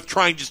flirting with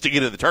trying just to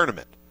get in the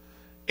tournament.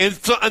 And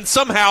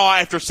somehow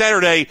after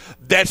Saturday,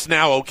 that's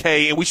now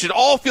okay. And we should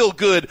all feel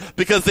good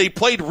because they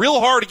played real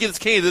hard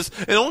against Kansas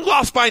and only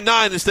lost by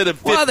 9 instead of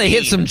 15. Well, they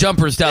hit some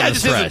jumpers down the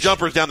stretch. Hit some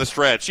jumpers down the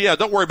stretch. Yeah,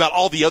 don't worry about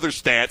all the other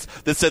stats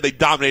that said they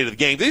dominated the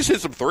game. They just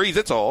hit some threes,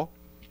 that's all.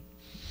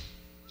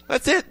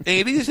 That's it,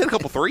 Andy. They just hit a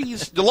couple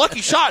threes. The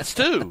lucky shots,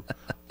 too.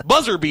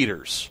 Buzzer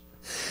beaters.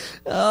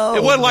 Oh,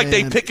 it wasn't like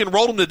they pick and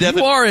rolled them to death.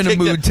 You are in a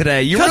mood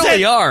today. You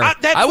really are.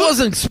 I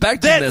wasn't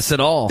expecting this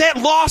at all. That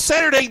loss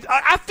Saturday,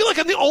 I feel like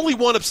I'm the only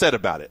one upset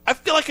about it. I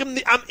feel like I'm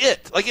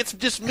it. Like it's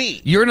just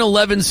me. You're an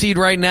 11 seed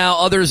right now.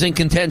 Others in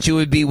contention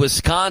would be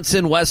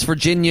Wisconsin, West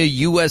Virginia,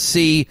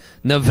 USC,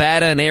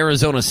 Nevada, and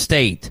Arizona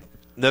State.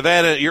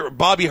 Nevada, you're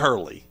Bobby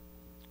Hurley.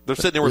 They're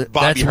sitting there with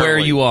Bobby Hurley. That's where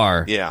you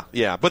are.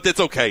 Yeah. But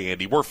it's okay,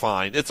 Andy. We're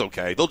fine. It's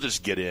okay. They'll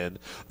just get in.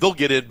 They'll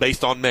get in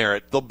based on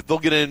merit. They'll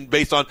get in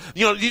based on,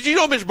 did you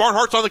know Mitch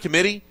Barnhart's on the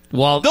committee?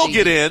 Well, they'll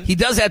get in. He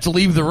does have to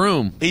leave the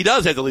room. He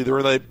does have to leave the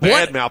room. They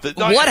badmouth it.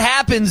 What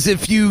happens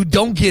if you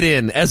don't get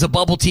in as a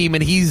bubble team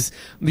and he's,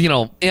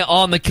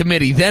 on the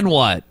committee? Then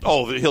what?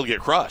 Oh, he'll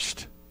get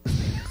crushed.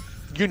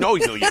 He's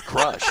going to get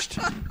crushed.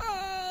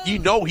 You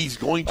know he's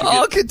going to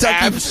get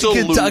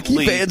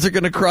Kentucky fans are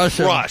going to crush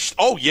him. Crushed.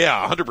 Oh,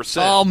 yeah,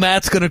 100%. Oh,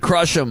 Matt's going to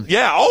crush him.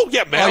 Yeah. Oh,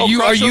 yeah, Matt.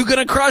 Are you going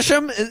to crush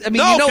him? I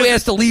mean, he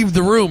has to leave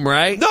the room,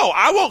 right? No,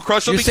 I won't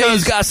crush him because saying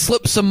he's got to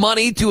slip some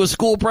money to a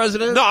school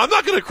president? No, I'm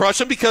not going to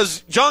crush him because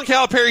John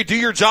Calipari, do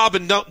your job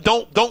and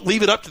don't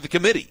leave it up to the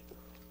committee.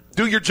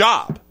 Do your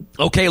job.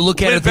 Okay,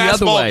 look at it the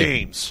other way.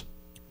 Games.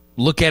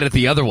 Look at it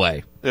the other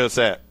way. What's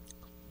that?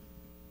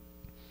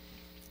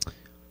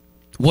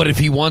 What if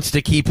he wants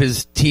to keep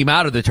his team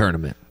out of the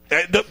tournament?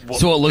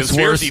 So it looks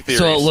worse.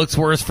 So it looks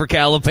worse for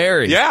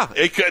Calipari. Yeah,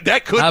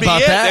 that could How be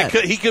about it.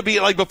 That? He could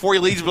be like before he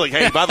leaves, be like,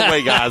 "Hey, by the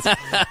way, guys,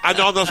 I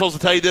know I'm not supposed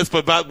to tell you this,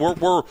 but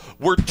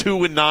we're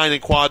 2-9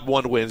 in quad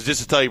 1 wins.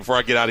 Just to tell you before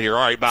I get out of here.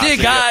 All right, bye. See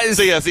you guys.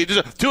 See ya.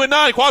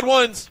 2-9 quad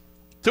 1s.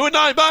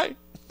 2-9. Bye."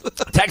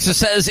 Texas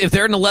says, if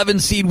they're an 11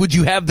 seed, would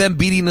you have them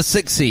beating the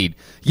 6 seed?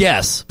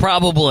 Yes,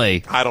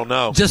 probably. I don't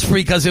know. Just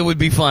because it would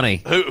be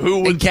funny. Who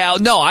would? And Cal,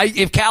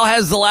 if Cal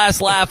has the last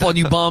laugh on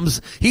you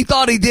bums, he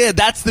thought he did.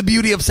 That's the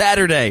beauty of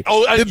Saturday.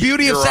 The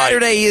beauty of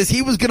Saturday is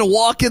he was going to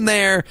walk in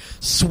there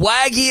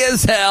swaggy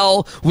as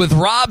hell with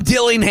Rob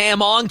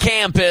Dillingham on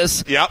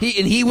campus. Yep.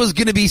 He was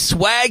going to be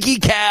swaggy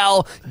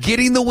Cal,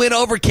 getting the win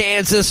over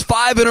Kansas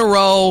 5 in a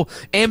row,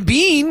 and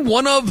being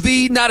one of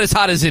the, not as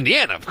hot as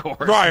Indiana, of course,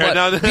 right?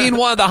 But being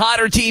one of the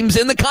hotter teams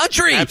in the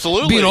country.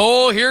 Absolutely.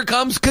 Here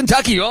comes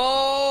Kentucky.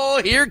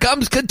 Here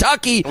comes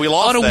Kentucky. We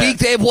lost on a week.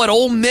 They have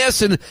Ole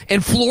Miss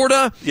and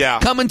Florida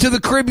coming to the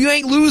crib. You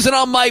ain't losing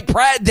on Mike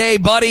Pratt Day,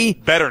 buddy.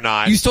 Better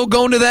not. You still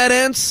going to that,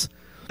 Ents?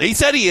 He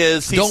said he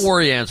is. Don't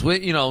worry, Ents. Don't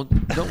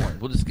worry.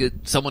 We'll just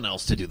get someone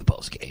else to do the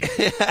post game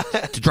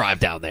to drive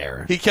down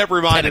there. He kept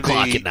reminding 10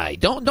 o'clock at night.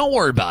 Don't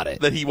worry about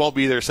it. That he won't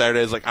be there Saturday.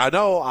 It's like, I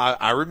know.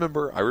 I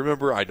remember.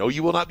 I know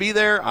you will not be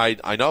there.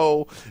 I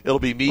know it'll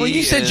be me. Well,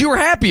 you said you were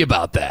happy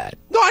about that.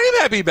 No, I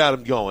am happy about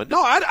him going. No,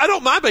 I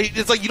don't mind. But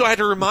it's like you don't have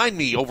to remind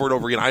me over and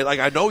over again.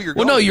 I know you're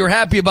going. Well, no, you're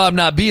happy about him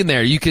not being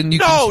there. You can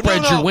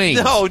spread your wings.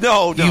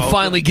 No. You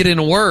finally get in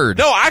a word.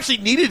 No, I actually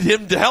needed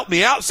him to help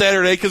me out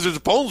Saturday because his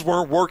phones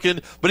weren't working,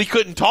 but he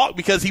couldn't talk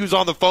because he was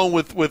on the phone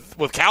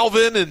with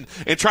Calvin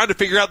and trying to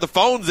figure out the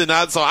phones. And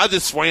so I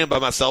just swam by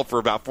myself for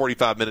about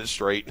 45 minutes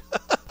straight.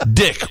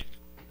 Dick.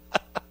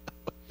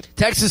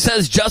 Texas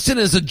says Justin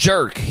is a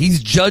jerk.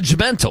 He's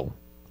judgmental.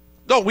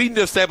 No, we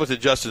established that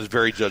Justin is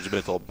very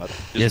judgmental about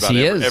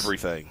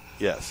everything.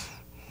 Yes.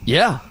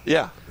 Yeah.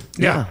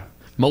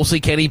 Mostly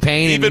Kenny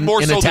Payne and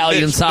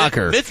Italian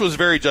soccer. Mitch was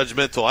very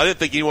judgmental. I didn't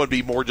think anyone would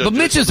be more judgmental. But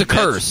Mitch is a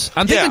curse.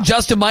 I'm thinking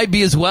Justin might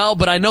be as well,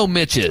 but I know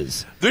Mitch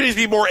is. There needs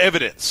to be more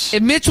evidence.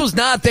 If Mitch was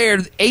not there,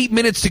 8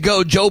 minutes to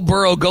go, Joe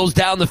Burrow goes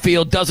down the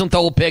field, doesn't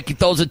throw a pick, he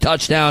throws a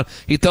touchdown,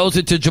 he throws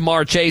it to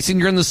Jamar Chase, and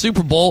you're in the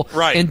Super Bowl,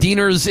 right? And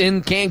Diener's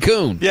in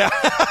Cancun. Yeah.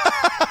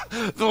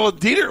 Well,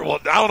 Diener, I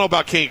don't know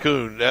about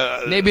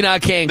Cancun. Maybe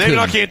not Cancun. Maybe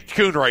not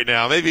Cancun right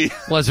now. Maybe.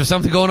 Well, is there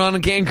something going on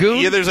in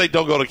Cancun? Yeah,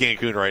 don't go to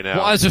Cancun right now.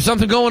 Well, is there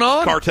something going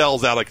on?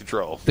 Cartel's out of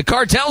control. The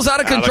cartel's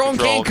out of control in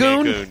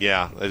Cancun?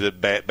 Yeah, there's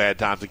bad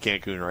times in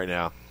Cancun right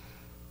now.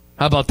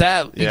 How about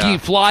that? Yeah. Can you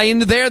fly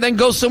into there, then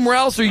go somewhere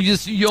else, or you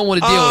don't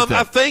want to deal with it?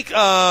 I think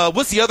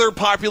what's the other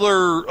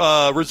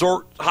popular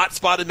resort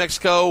hotspot in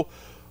Mexico?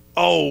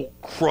 Oh,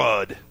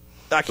 crud!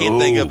 I can't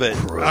think of it.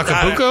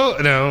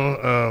 Acapulco?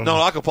 No,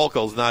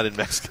 Acapulco's not in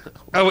Mexico.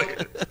 Oh,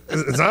 wait.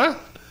 It's not?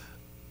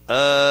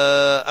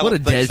 What a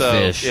dead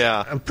fish!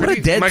 Yeah, what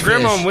a dead my fish.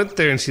 grandma went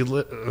there and she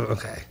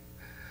okay.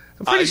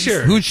 I'm pretty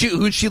sure. Who'd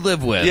she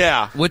live with?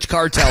 Yeah. Which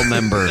cartel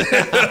member?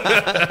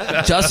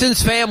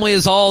 Justin's family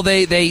is all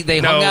they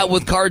hung out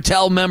with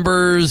cartel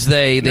members.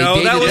 They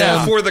dated that was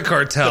them. before the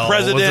cartel. The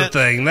president was a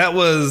thing. That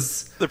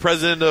was the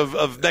president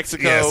of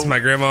Mexico. Yes, my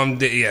grandma.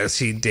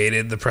 She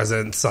dated the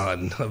president's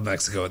son of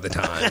Mexico at the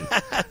time.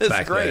 That's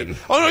back great. then.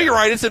 Oh no, you're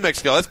right. It's in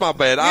Mexico. That's my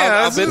bad.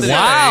 I've been there.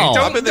 Wow.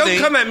 Don't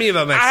come at me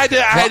about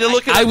Mexico. I had to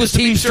look at. I was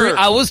Team Streeble.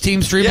 I was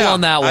Team Streeble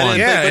on that one.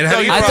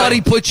 I thought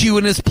he put you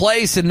in his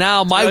place, and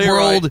now my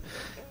world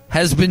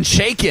has been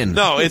shaken.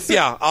 No, it's the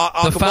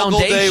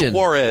foundation.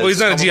 Juarez. Well, he's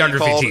not a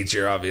geography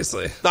teacher,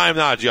 obviously. No, I'm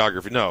not a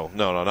geography. No,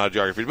 not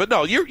geography. But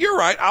no, you're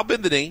right. I'll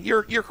bend the knee.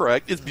 You're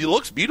correct. It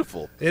looks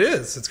beautiful. It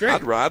is. It's great.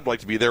 I'd like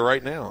to be there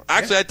right now.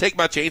 Actually, I'd take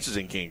my chances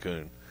in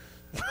Cancun.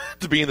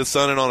 To be in the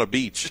sun and on a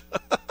beach.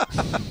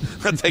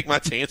 I'd take my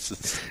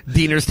chances.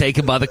 Diener's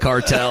taken by the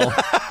cartel.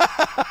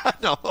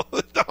 No.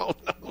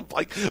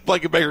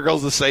 Blake Baker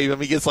goes to save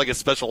him. He gets like a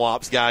special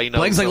ops guy.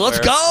 Blake's like, let's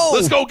go.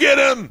 Let's go get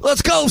him.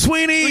 Let's go,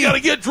 Sweeney. We got to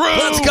get Drew.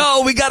 Let's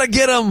go. We got to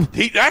get him.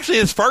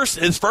 His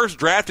first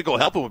draft to go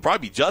help him would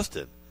probably be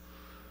Justin.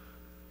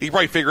 He can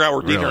probably figure out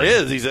where Diener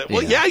is. He's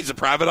a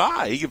private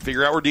eye. He can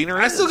figure out where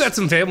Diener is. I still got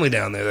some family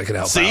down there that could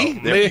help out. See?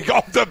 There you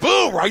go. The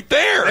boom right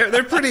there.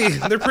 They're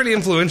pretty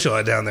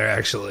influential down there,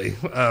 actually.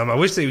 I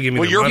wish they would give me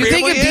the money. You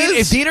think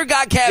if Diener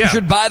got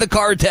captured by the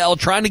cartel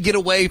trying to get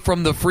away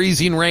from the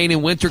freezing rain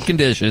and winter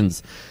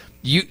conditions,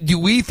 do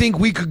we think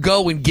we could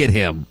go and get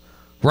him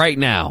right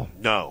now?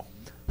 No.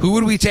 Who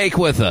would we take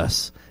with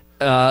us?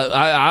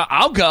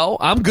 I'll go.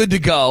 I'm good to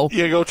go.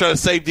 You go try to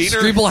save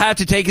Diener? Streeble will have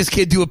to take his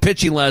kid to a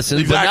pitching lesson,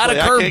 exactly.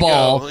 but not a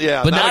curveball.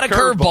 Yeah, but not a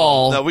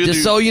curveball. No,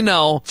 just so you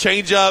know.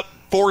 Change up,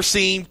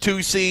 4-seam,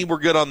 2-seam. We're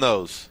good on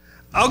those.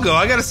 I'll go.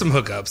 I got some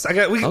hookups.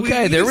 There we go.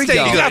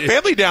 You got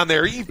family down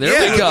there.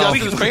 There we go.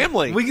 Justin's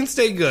family. We can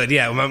stay good.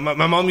 Yeah,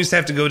 my mom used to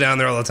have to go down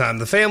there all the time.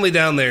 The family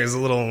down there is a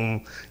little.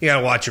 You got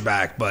to watch your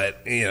back,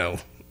 but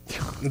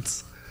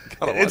it's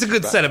a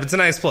good setup. It's a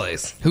nice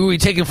place. Who are we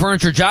taking?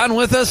 Furniture John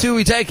with us? Who are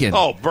we taking?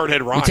 Oh,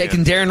 Birdhead Ryan. We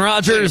taking Darren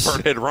Rogers?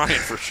 Birdhead Ryan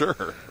for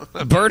sure.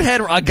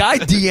 Birdhead. A guy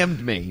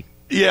DM'd me.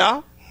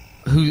 Yeah.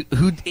 Who?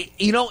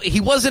 He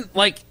wasn't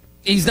like.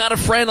 He's not a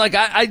friend. Like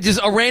I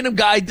just a random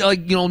guy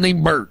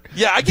named Bert.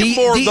 Yeah, I get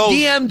more of those.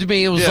 DM'd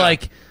me. It was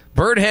like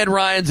Birdhead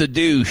Ryan's a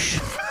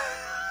douche.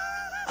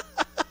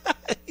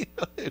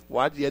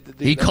 Why'd you have to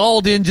do He that?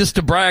 called in just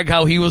to brag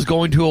how he was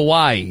going to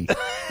Hawaii.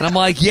 And I'm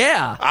like,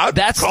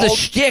 that's the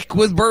shtick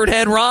with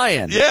Birdhead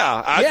Ryan.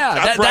 Yeah.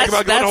 I'd brag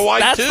about going to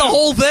Hawaii, that's too. the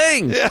whole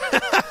thing. Yeah.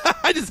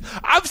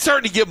 I'm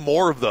starting to get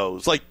more of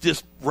those. Like,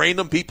 just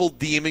random people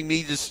DMing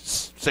me,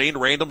 just saying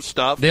random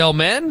stuff. They all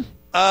men?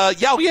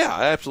 Yeah,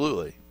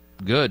 absolutely.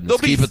 Good.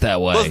 Let's keep it that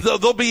way.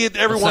 They'll be in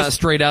everyone's. Let's not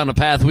stray down a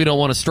path we don't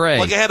want to stray.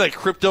 Like I had a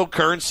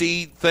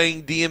cryptocurrency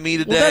thing DM me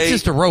today. Well, that's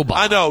just a robot.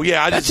 I know,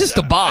 yeah. That's just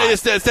a bot.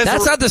 That's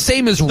not the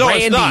same as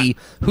Randy,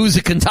 who's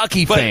a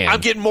Kentucky fan. I'm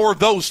getting more of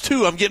those,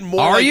 too. I'm getting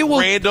more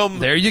random.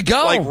 There you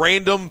go. Like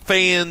random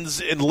fans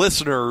and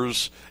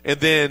listeners, and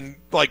then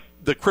like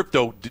the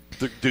crypto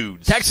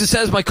dudes. Texas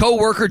says, my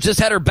coworker just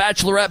had her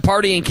bachelorette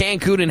party in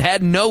Cancun and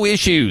had no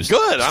issues.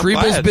 Good.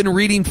 Streeble's been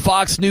reading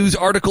Fox News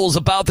articles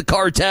about the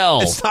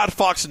cartel. It's not a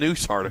Fox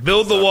News article.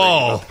 Build the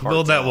wall.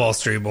 Build that wall,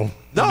 Streeble.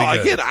 No,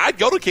 again, I'd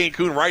go to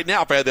Cancun right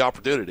now if I had the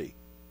opportunity.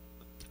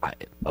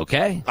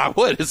 Okay. I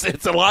would.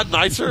 It's a lot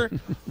nicer.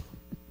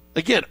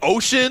 Again,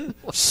 ocean,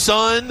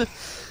 sun,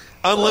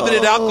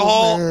 unlimited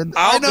alcohol. Man.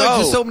 I know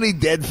just so many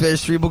dead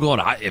fish. People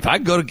going, if I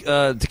go to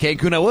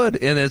Cancun, I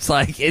would. And it's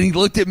like, and he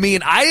looked at me,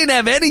 and I didn't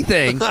have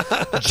anything.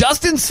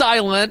 Justin's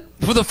silent.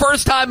 For the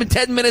first time in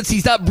 10 minutes,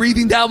 he's not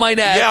breathing down my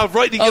neck. Yeah, I was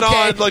ready to get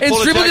on. Like, and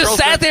Streeble just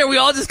sat there. We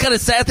all just kind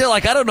of sat there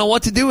like, I don't know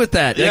what to do with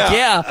that.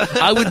 Yeah.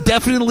 I would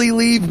definitely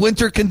leave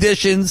winter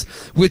conditions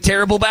with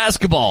terrible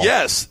basketball.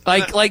 Yes.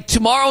 Like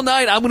tomorrow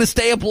night, I'm going to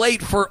stay up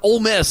late for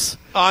Ole Miss.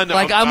 I know.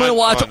 Like, I'm going to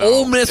watch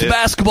Ole Miss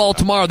basketball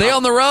tomorrow. They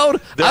on the road?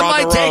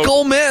 I might take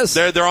Ole Miss.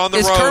 They're on the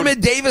road. Is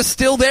Kermit Davis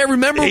still there?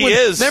 Remember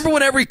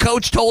when every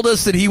coach told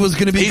us that he was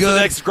going to be good?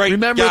 The next great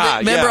remember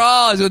guy.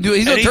 He's going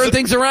to turn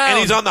things around. And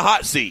he's on the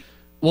hot seat.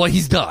 Well,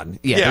 he's done.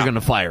 Yeah, they're going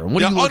to fire him.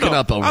 What are you looking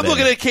up over there? I'm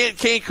looking at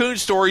Cancun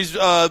stories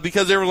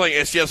because they were like,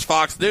 it's just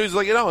Fox News.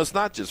 Like, it's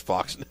not just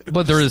Fox News.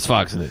 But there is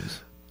Fox News.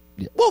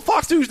 Yeah. Well,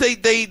 Fox News,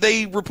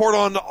 they report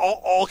on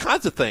all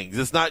kinds of things.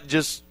 It's not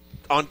just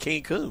on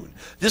Cancun.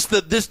 Just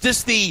the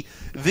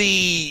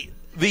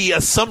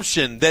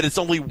assumption that it's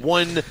only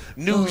one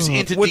news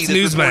entity. What's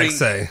Newsmax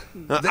say?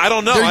 I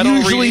don't know. They're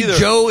usually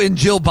Joe and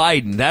Jill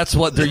Biden. That's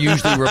what they're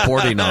usually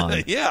reporting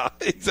on. Yeah,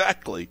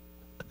 exactly.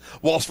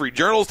 Wall Street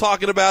Journal's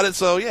talking about it.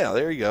 So, yeah,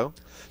 there you go.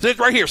 So it's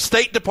right here.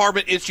 State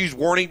Department issues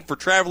warning for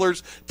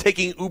travelers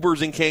taking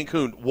Ubers in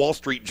Cancun. Wall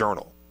Street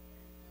Journal.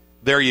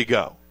 There you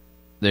go.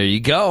 There you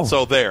go.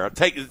 So there.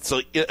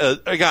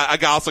 I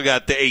also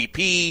got the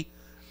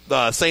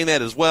AP saying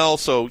that as well.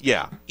 So,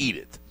 yeah, eat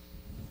it.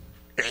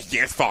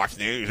 It's Fox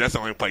News. That's the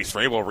only place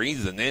Vrabel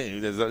reads the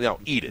news.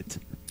 Eat it.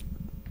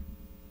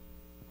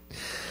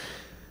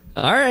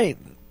 All right.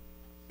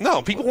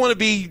 No, people want to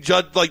be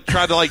judged,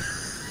 try to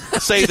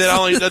say that I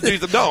only do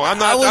them. No, I'm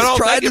not. I don't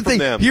take it from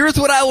them. Here's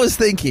what I was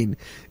thinking: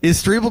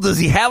 is Strebel, does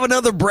he have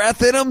another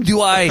breath in him?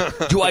 Do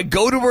I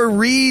go to a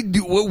read?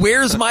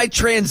 Where's my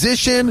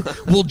transition?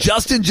 Will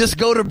Justin just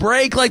go to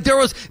break? There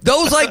was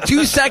those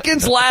 2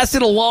 seconds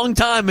lasted a long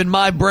time in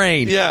my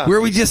brain. Yeah,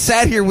 where we just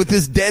sat here with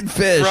this dead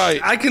fish. Right.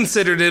 I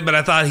considered it, but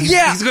I thought he's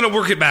going to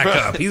work it back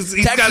up. He's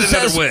got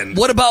another win.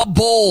 What about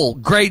Bowl?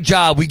 Great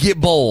job. We get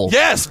Bowl.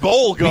 Yes,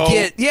 Bowl. Go.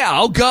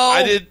 I'll go.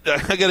 I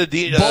got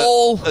a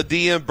Bowl. A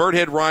DM.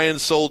 Birdhead Ryan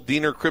sold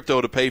Diener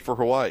crypto to pay for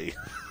Hawaii.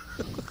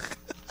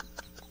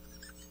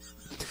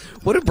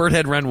 What if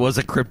Birdhead Ryan was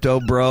a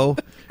crypto bro?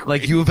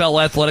 U of L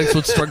Athletics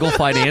would struggle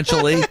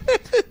financially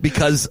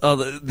because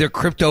their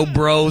crypto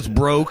bros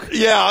broke.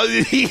 Yeah,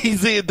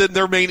 he's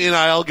their main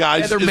NIL guy.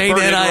 Yeah, their main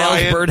NIL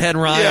is Birdhead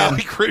Ryan.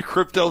 Yeah,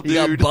 crypto dude. He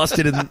got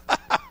busted in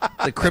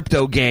the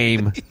crypto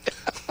game.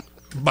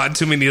 Bought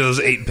too many of those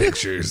 8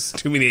 pictures.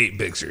 Too many 8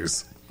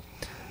 pictures.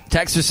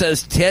 Texter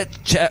says,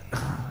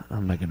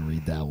 I'm not going to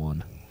read that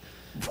one.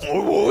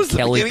 What was the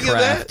Kelly beginning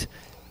Craft. of that?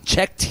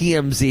 Check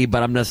TMZ,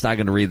 but I'm just not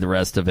going to read the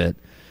rest of it.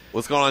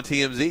 What's going on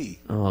TMZ?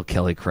 Oh,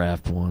 Kelly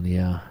Craft one,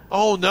 yeah.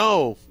 Oh,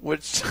 no.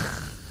 Which?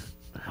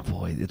 Oh,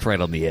 boy, it's right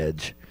on the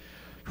edge.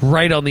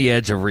 Right on the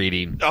edge of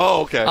reading.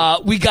 Oh, okay.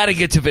 We got to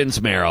get to Vince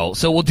Marrow,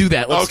 so we'll do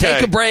that. Let's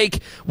take a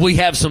break. We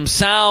have some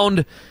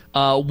sound.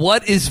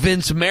 What is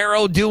Vince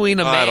Marrow doing?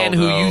 A man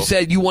who you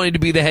said you wanted to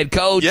be the head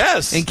coach.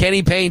 Yes. And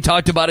Kenny Payne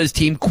talked about his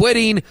team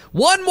quitting.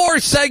 One more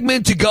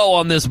segment to go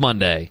on this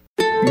Monday.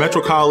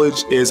 Metro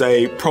College is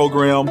a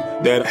program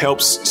that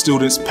helps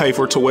students pay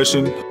for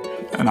tuition,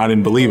 and I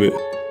didn't believe it.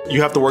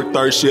 You have to work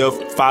third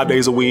shift 5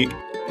 days a week.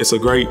 It's a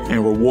great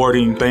and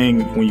rewarding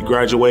thing when you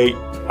graduate.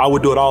 I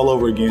would do it all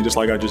over again, just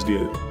like I just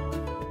did.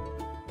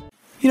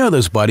 You know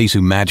those buddies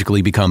who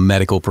magically become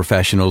medical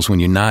professionals when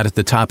you're not at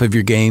the top of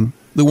your game?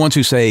 The ones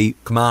who say,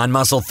 "Come on,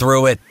 muscle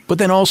through it," but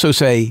then also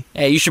say,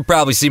 "Hey, you should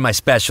probably see my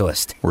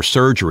specialist." Or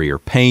surgery or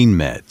pain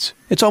meds.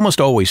 It's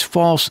almost always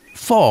false,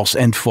 false,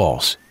 and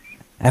false.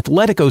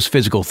 Athletico's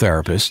physical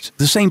therapists,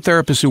 the same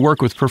therapists who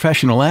work with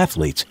professional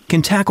athletes,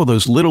 can tackle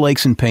those little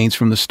aches and pains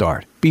from the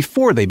start,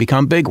 before they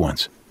become big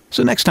ones.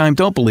 So next time,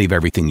 don't believe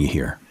everything you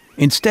hear.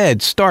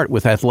 Instead, start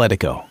with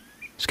Athletico.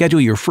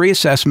 Schedule your free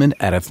assessment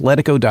at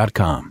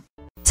athletico.com.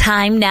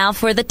 Time now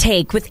for The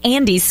Take with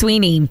Andy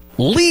Sweeney.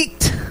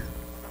 Leaked.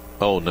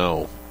 Oh,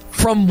 no.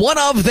 From one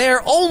of their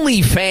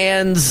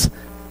OnlyFans,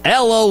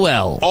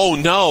 LOL. Oh,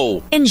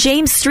 no. And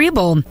James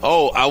Strebel.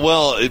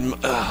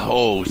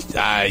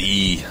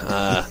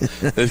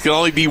 There can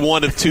only be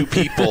one of two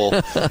people.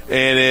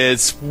 And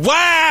it's,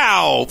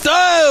 wow.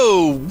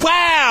 Oh,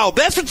 wow.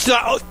 That's what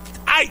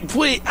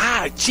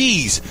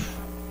jeez.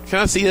 Can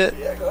I see that?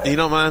 Yeah, you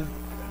don't mind?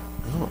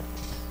 Oh.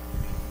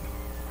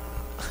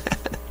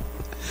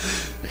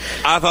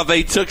 I thought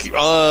they took.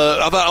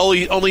 I thought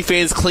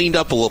OnlyFans cleaned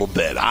up a little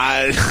bit.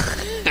 I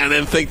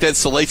didn't think that's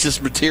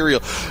salacious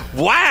material.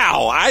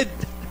 Wow.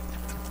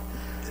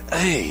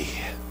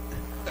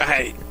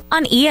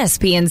 On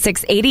ESPN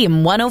 680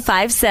 and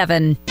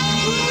 105.7.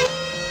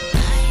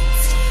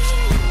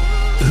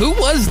 Who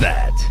was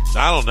that?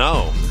 I don't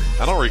know.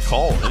 I don't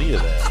recall any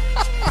of that.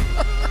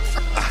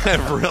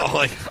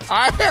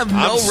 I have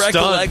no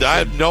recollection. I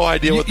have no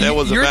idea what that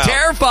was You're about. You're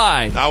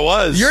terrified. I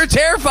was. You're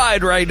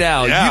terrified right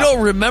now. Yeah. You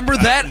don't remember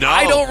that? No.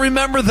 I don't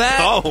remember that.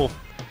 No.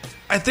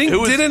 I think,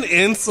 didn't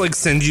Ince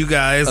send you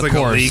guys a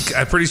leak?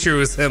 I'm pretty sure it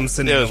was him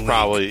sending it. It was a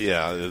probably, leak.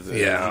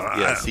 yeah.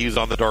 Yes, he was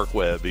on the dark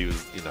web. He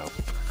was,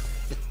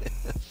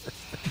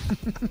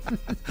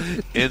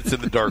 Ince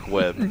in the dark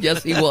web.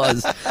 Yes, he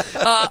was.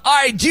 All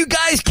right, do you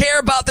guys care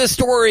about this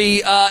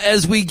story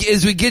as we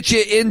get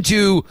you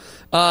into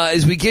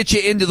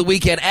the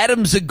weekend?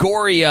 Adam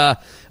Zagoria,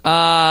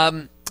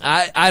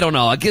 I don't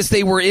know. I guess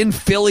they were in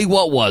Philly.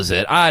 What was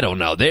it? I don't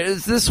know.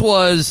 This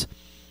was.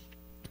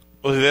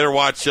 Well, they better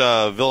watch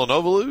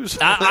Villanova lose.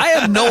 I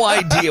have no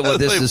idea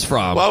what this is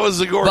from. What was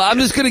Zagoria? But I'm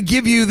just going to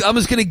give you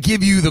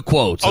the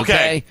quotes.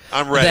 Okay,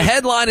 I'm ready. The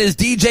headline is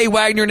DJ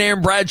Wagner and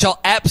Aaron Bradshaw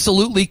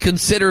absolutely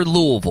considered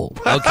Louisville.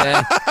 Okay.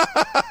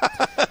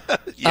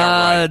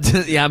 Yeah,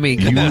 right. Yeah, I mean,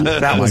 come on.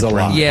 That was a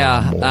lot.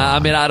 Yeah, I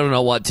mean, I don't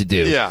know what to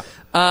do. Yeah.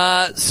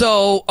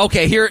 So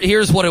okay,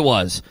 here's what it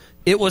was.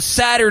 It was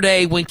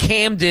Saturday when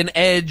Camden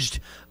edged.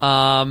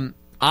 I'm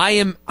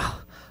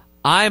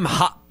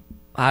hot.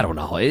 I don't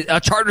know. A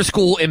charter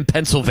school in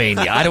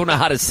Pennsylvania. I don't know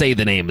how to say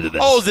the name of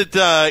this. Oh, is it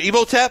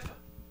Evotep?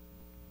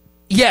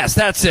 Yes,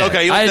 that's it.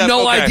 Okay, I had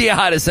no idea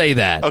how to say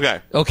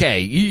that. Okay.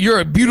 You're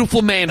a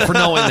beautiful man for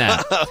knowing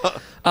that.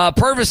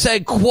 Purvis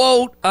said,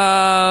 quote,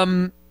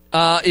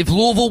 if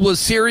Louisville was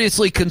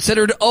seriously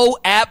considered. Oh,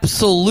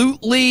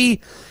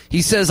 absolutely.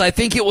 He says, I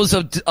think it was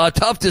a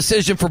tough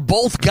decision for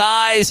both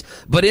guys,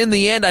 but in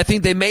the end, I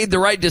think they made the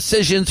right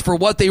decisions for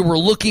what they were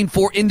looking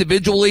for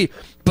individually.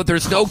 But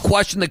there's no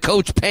question that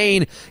Coach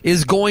Payne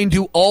is going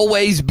to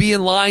always be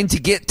in line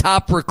to get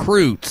top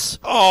recruits.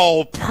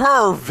 Oh,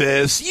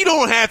 Purvis, you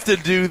don't have to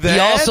do that. He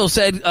also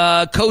said,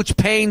 Coach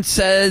Payne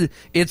said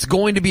it's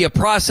going to be a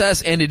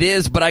process, and it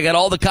is, but I got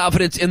all the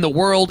confidence in the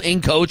world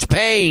in Coach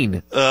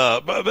Payne.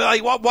 But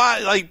like,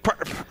 why? Like,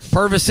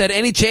 Purvis said,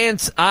 any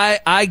chance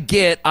I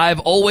get, I've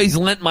always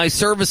lent my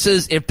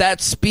services if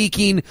that's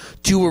speaking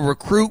to a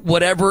recruit,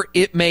 whatever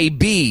it may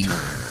be.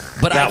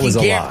 But that was a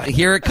lie.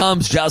 Here it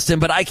comes, Justin.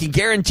 But I can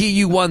guarantee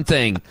you one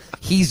thing.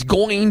 He's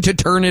going to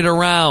turn it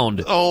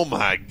around. Oh,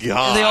 my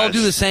God. And they all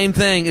do the same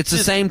thing. It's the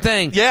same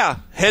thing. Yeah.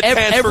 Head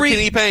pass for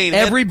Kenny Payne.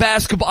 Every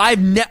basketball.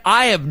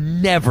 I have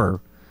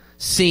never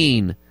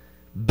seen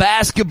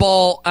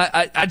basketball.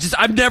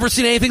 I've never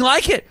seen anything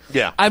like it.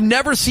 Yeah. I've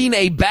never seen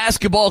a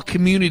basketball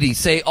community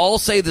say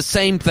the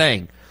same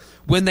thing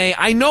when they,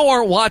 I know,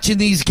 aren't watching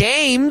these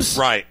games.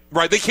 Right.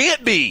 They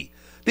can't be.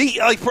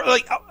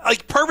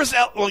 Like Purvis,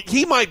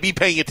 he might be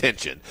paying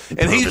attention, and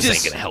Purvis he's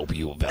just ain't gonna help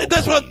you.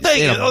 That's what I'm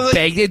thinking.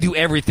 They do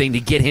everything to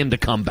get him to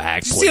come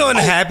back. Did you see how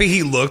unhappy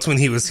he looked when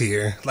he was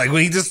here? Like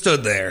when he just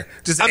stood there,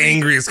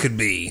 angry as could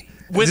be,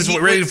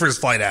 ready for his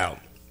flight out.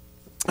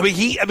 I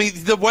mean,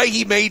 the way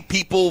he made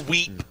people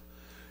weep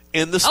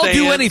in the stands.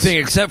 I'll do anything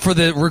except for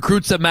the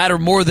recruits that matter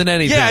more than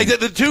anything. Yeah,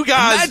 the two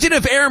guys. Imagine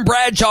if Aaron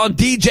Bradshaw and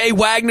DJ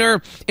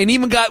Wagner and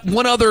even got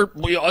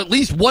at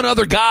least one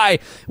other guy,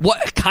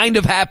 what kind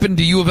of happened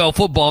to U of L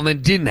football and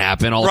then didn't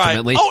happen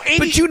ultimately. Right. Oh,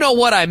 but you know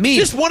what I mean.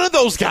 Just one of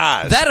those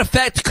guys. That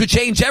effect could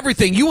change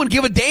everything. You wouldn't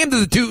give a damn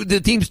to the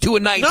teams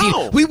 2-19.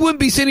 No. We wouldn't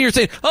be sitting here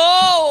saying,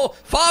 "Oh,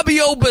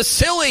 Fabio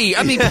Basili."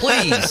 I mean,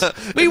 please.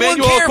 We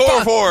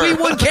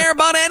wouldn't care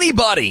about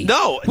anybody.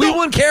 No. We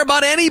wouldn't care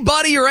about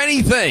anybody or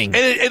anything.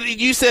 And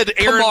you said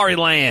Aaron Kamari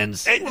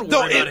Lands.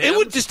 It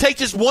would just take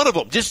just one of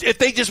them. Just if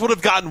they just would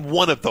have gotten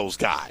one of those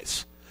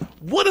guys.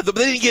 One of them.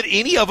 They didn't get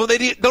any of them.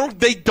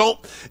 They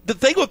don't. The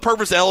thing with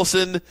Purvis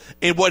Ellison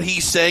and what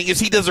he's saying is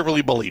he doesn't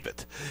really believe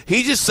it.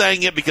 He's just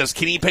saying it because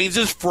Kenny Payne's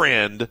his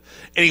friend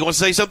and he wants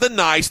to say something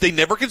nice. They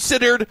never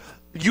considered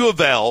U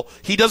of L.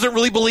 He doesn't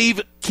really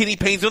believe Kenny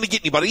Payne's going to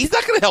get anybody. He's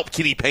not going to help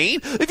Kenny Payne.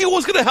 If he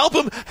was going to help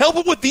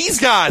him with these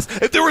guys.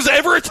 If there was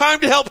ever a time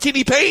to help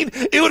Kenny Payne,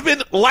 it would have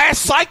been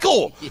last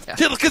cycle.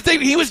 Because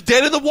he was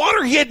dead in the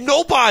water. He had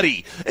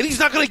nobody. And he's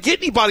not going to get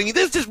anybody. I mean,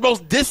 this is the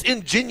most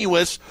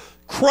disingenuous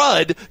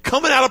crud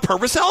coming out of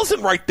Purvis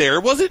Ellison right there.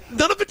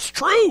 None of it's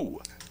true.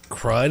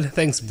 Crud.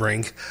 Thanks,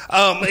 Brink.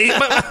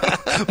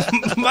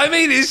 My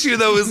main issue,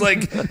 though, is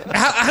like,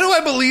 how do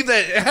I believe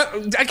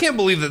that? I can't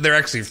believe that they're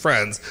actually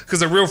friends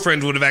because a real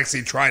friend would have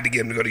actually tried to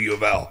get him to go to U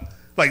of L.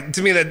 Like,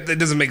 to me, that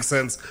doesn't make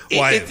sense.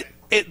 Why?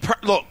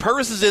 Look,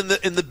 Purvis is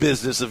in the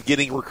business of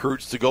getting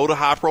recruits to go to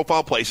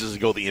high-profile places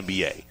and go to the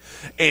NBA.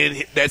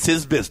 And that's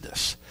his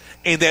business.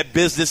 And that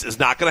business is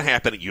not going to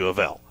happen at U of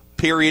L.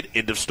 Period.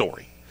 End of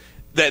story.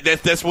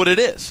 That's what it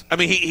is. I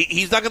mean,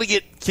 he's not going to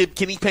get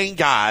Kenny Payne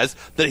guys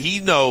that he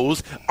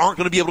knows aren't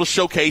going to be able to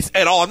showcase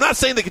at all. I'm not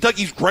saying that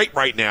Kentucky's great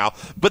right now,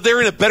 but they're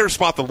in a better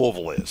spot than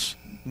Louisville is.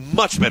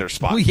 Much better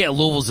spot. Well, yeah,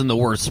 Louisville's in the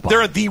worst spot.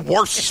 They're in the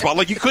worst spot.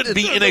 Like, you couldn't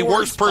be in a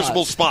worse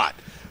personable spot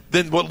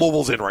than what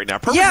Louisville's in right now.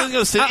 Purvis isn't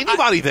going to send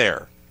anybody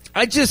there.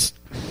 He shouldn't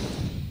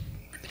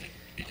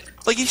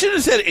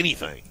have said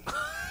anything.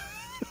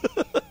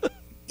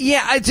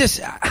 Yeah, I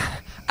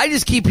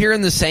just keep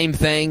hearing the same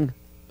thing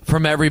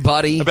from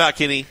everybody about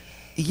Kenny.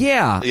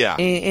 Yeah.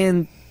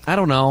 And I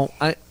don't know.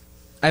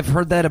 I've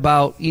heard that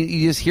about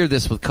you just hear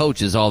this with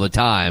coaches all the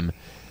time.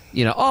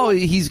 You know, oh,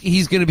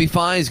 he's going to be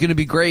fine. He's going to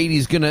be great.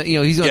 He's going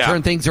to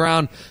turn things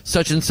around.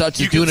 Such and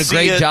such is doing a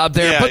great job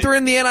there. But they're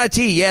in the NIT.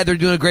 Yeah, they're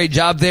doing a great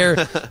job there.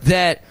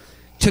 That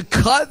to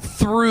cut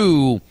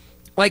through,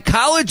 like,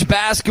 college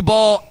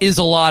basketball is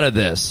a lot of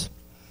this.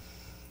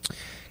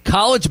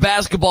 College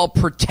basketball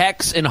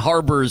protects and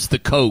harbors the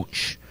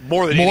coach.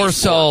 More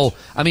so.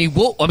 I mean,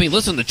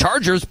 listen, the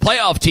Chargers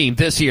playoff team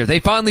this year, they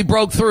finally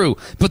broke through.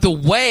 But the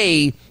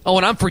way,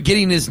 and I'm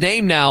forgetting his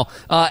name now,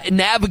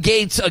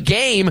 navigates a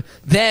game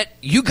that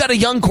you got a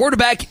young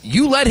quarterback,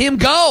 you let him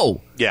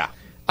go. Yeah.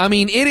 I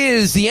mean, it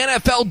is, the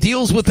NFL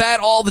deals with that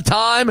all the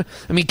time.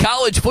 I mean,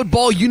 college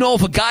football,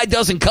 if a guy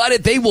doesn't cut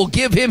it, they will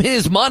give him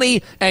his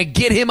money and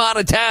get him out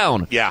of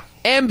town. Yeah.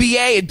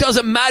 NBA, it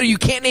doesn't matter. You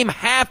can't name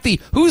half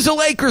who's the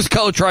Lakers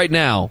coach right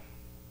now?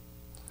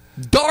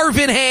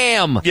 Darvin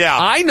Ham. Yeah.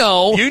 I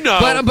know. You know.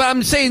 But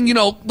I'm saying,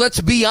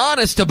 let's be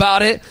honest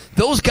about it.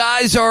 Those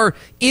guys are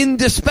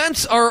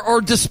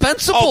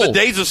dispensable. Oh, the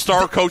days of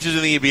star coaches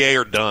in the NBA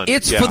are done.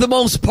 It's for the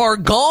most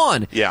part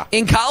gone. Yeah.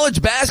 In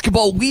college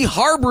basketball, we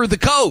harbor the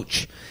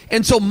coach.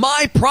 And so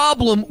my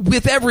problem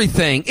with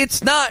everything,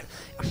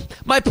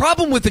 my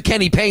problem with the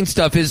Kenny Payne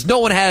stuff is no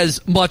one has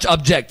much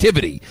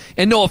objectivity.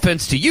 And no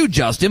offense to you,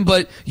 Justin,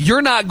 but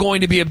you're not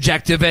going to be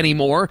objective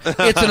anymore.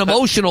 It's an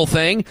emotional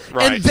thing.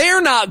 Right. And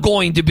they're not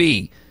going to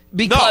be.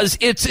 because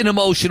it's an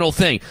emotional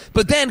thing.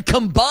 But then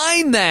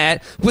combine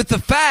that with the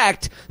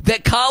fact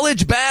that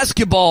college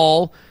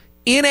basketball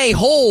in a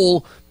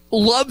whole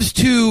loves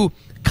to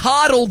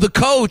coddle the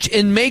coach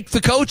and make the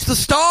coach the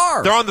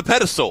star. They're on the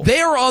pedestal.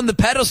 They're on the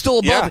pedestal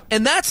above,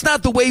 and that's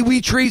not the way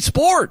we treat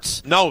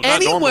sports. No, not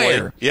anywhere.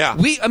 Normally. Yeah,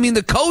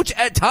 the coach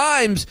at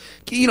times,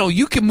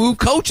 you can move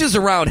coaches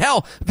around.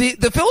 Hell,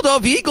 the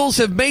Philadelphia Eagles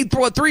have made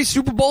 3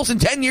 Super Bowls in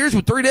 10 years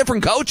with 3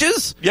 different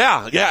coaches.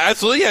 Yeah,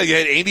 absolutely. Yeah, you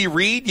had Andy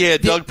Reid, you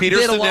had Doug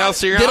Peterson, now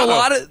Sirianni. Did a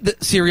lot of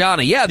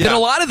Sirianni. Yeah, did a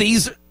lot of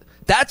these.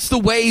 That's the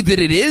way that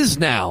it is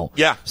now.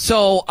 Yeah.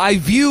 So I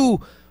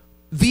view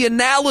the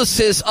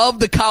analysis of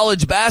the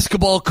college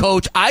basketball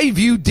coach, I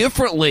view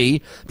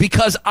differently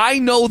because I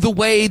know the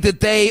way that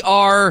they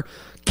are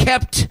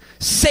kept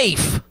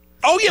safe.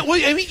 Oh, yeah.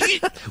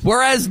 Well,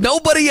 whereas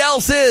nobody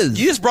else is.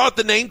 You just brought up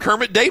the name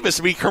Kermit Davis.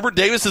 Kermit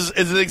Davis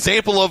is an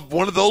example of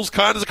one of those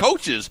kinds of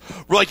coaches.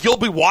 Where, you'll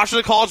be watching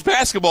a college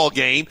basketball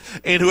game,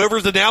 and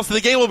whoever's announcing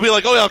the game will be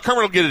like, oh, yeah,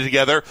 Kermit will get it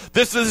together.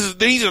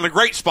 He's in a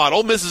great spot.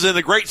 Ole Miss is in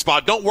a great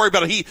spot. Don't worry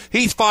about it.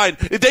 He's fine.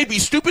 They'd be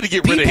stupid to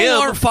get rid of him.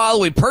 People aren't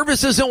following.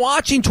 Purvis isn't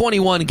watching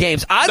 21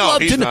 games. I'd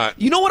love to know.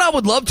 Not. You know what I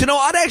would love to know?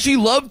 I'd actually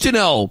love to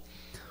know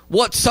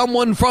what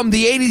someone from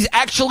the 80s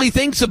actually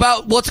thinks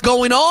about what's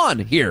going on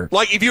here.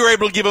 Like if you were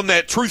able to give them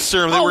that truth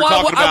serum that we're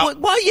talking about.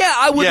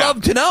 I would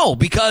love to know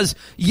because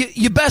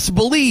you best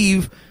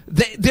believe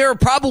that there are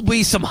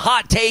probably some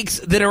hot takes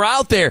that are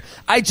out there.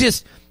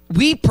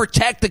 We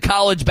protect the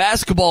college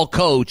basketball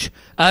coach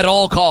at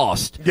all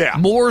cost. Yeah.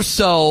 More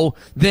so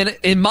than,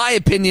 in my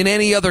opinion,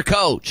 any other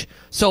coach.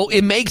 So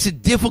it makes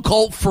it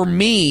difficult for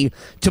me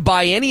to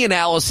buy any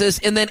analysis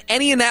and then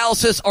any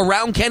analysis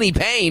around Kenny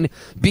Payne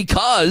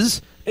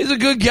because he's a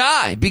good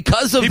guy.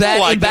 Because of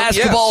that in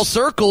basketball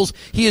circles,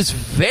 he is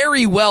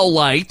very well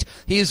liked.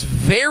 He is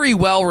very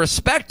well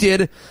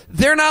respected.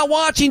 They're not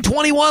watching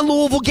 21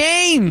 Louisville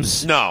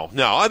games. No.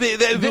 I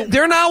mean,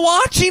 they're not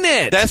watching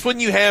it. That's when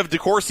you have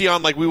DeCourcy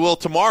on, like we will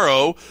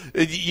tomorrow.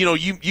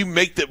 You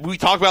make we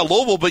talk about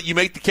Louisville, but you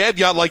make the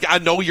caveat like, I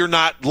know you're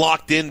not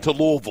locked into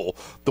Louisville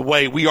the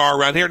way we are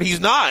around here, and he's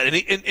not,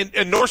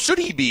 and nor should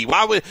he be.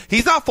 Why would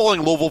he's not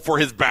following Louisville for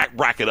his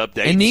bracket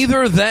update, and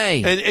neither are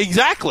they. And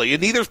exactly,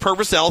 and neither is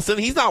Purvis Ellison.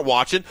 He's not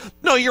watching.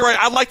 No, you're right.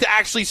 I'd like to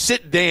actually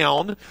sit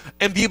down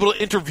and be able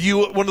to interview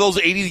one of those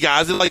 80s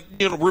guys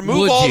and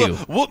remove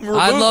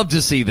I'd love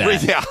to see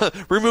that. Yeah,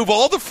 remove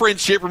all the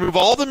friendship, remove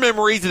all the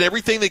memories and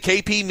everything that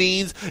KP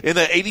means in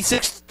the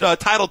 86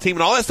 title team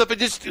and all that stuff, and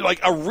just like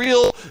a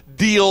real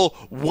deal.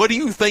 What do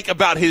you think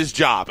about his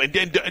job? And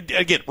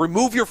again,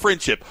 remove your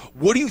friendship.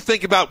 What do you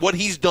think about what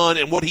he's done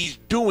and what he's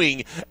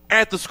doing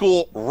at the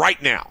school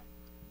right now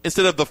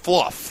instead of the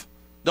fluff?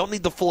 Don't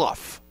need the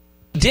fluff.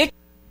 Dick.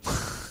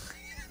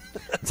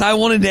 That's how I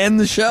wanted to end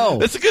the show.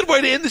 That's a good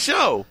way to end the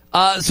show.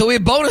 So we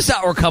have bonus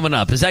hour coming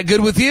up. Is that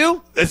good with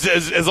you?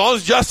 As long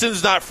as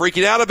Justin's not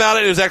freaking out about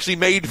it, it was actually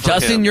made for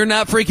Justin, him. You're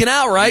not freaking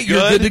out, right?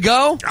 You're good to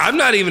go? I'm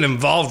not even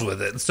involved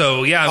with it.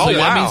 So, yeah.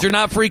 That means you're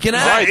not freaking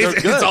out. Right,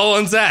 it's all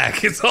on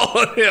Zach. It's all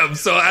on him.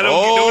 So I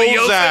don't nobody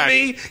yells at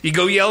me. You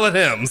go yell at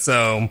him.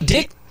 So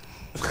Dick.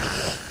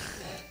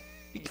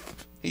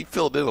 He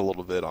filled in a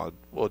little bit on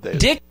what day?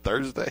 Dick.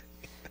 Thursday.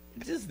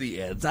 Just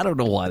the ends. I don't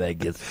know why that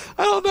gets.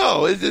 I don't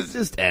know. It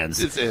just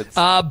ends. It ends.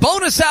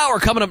 Bonus hour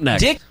coming up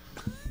next. Dick.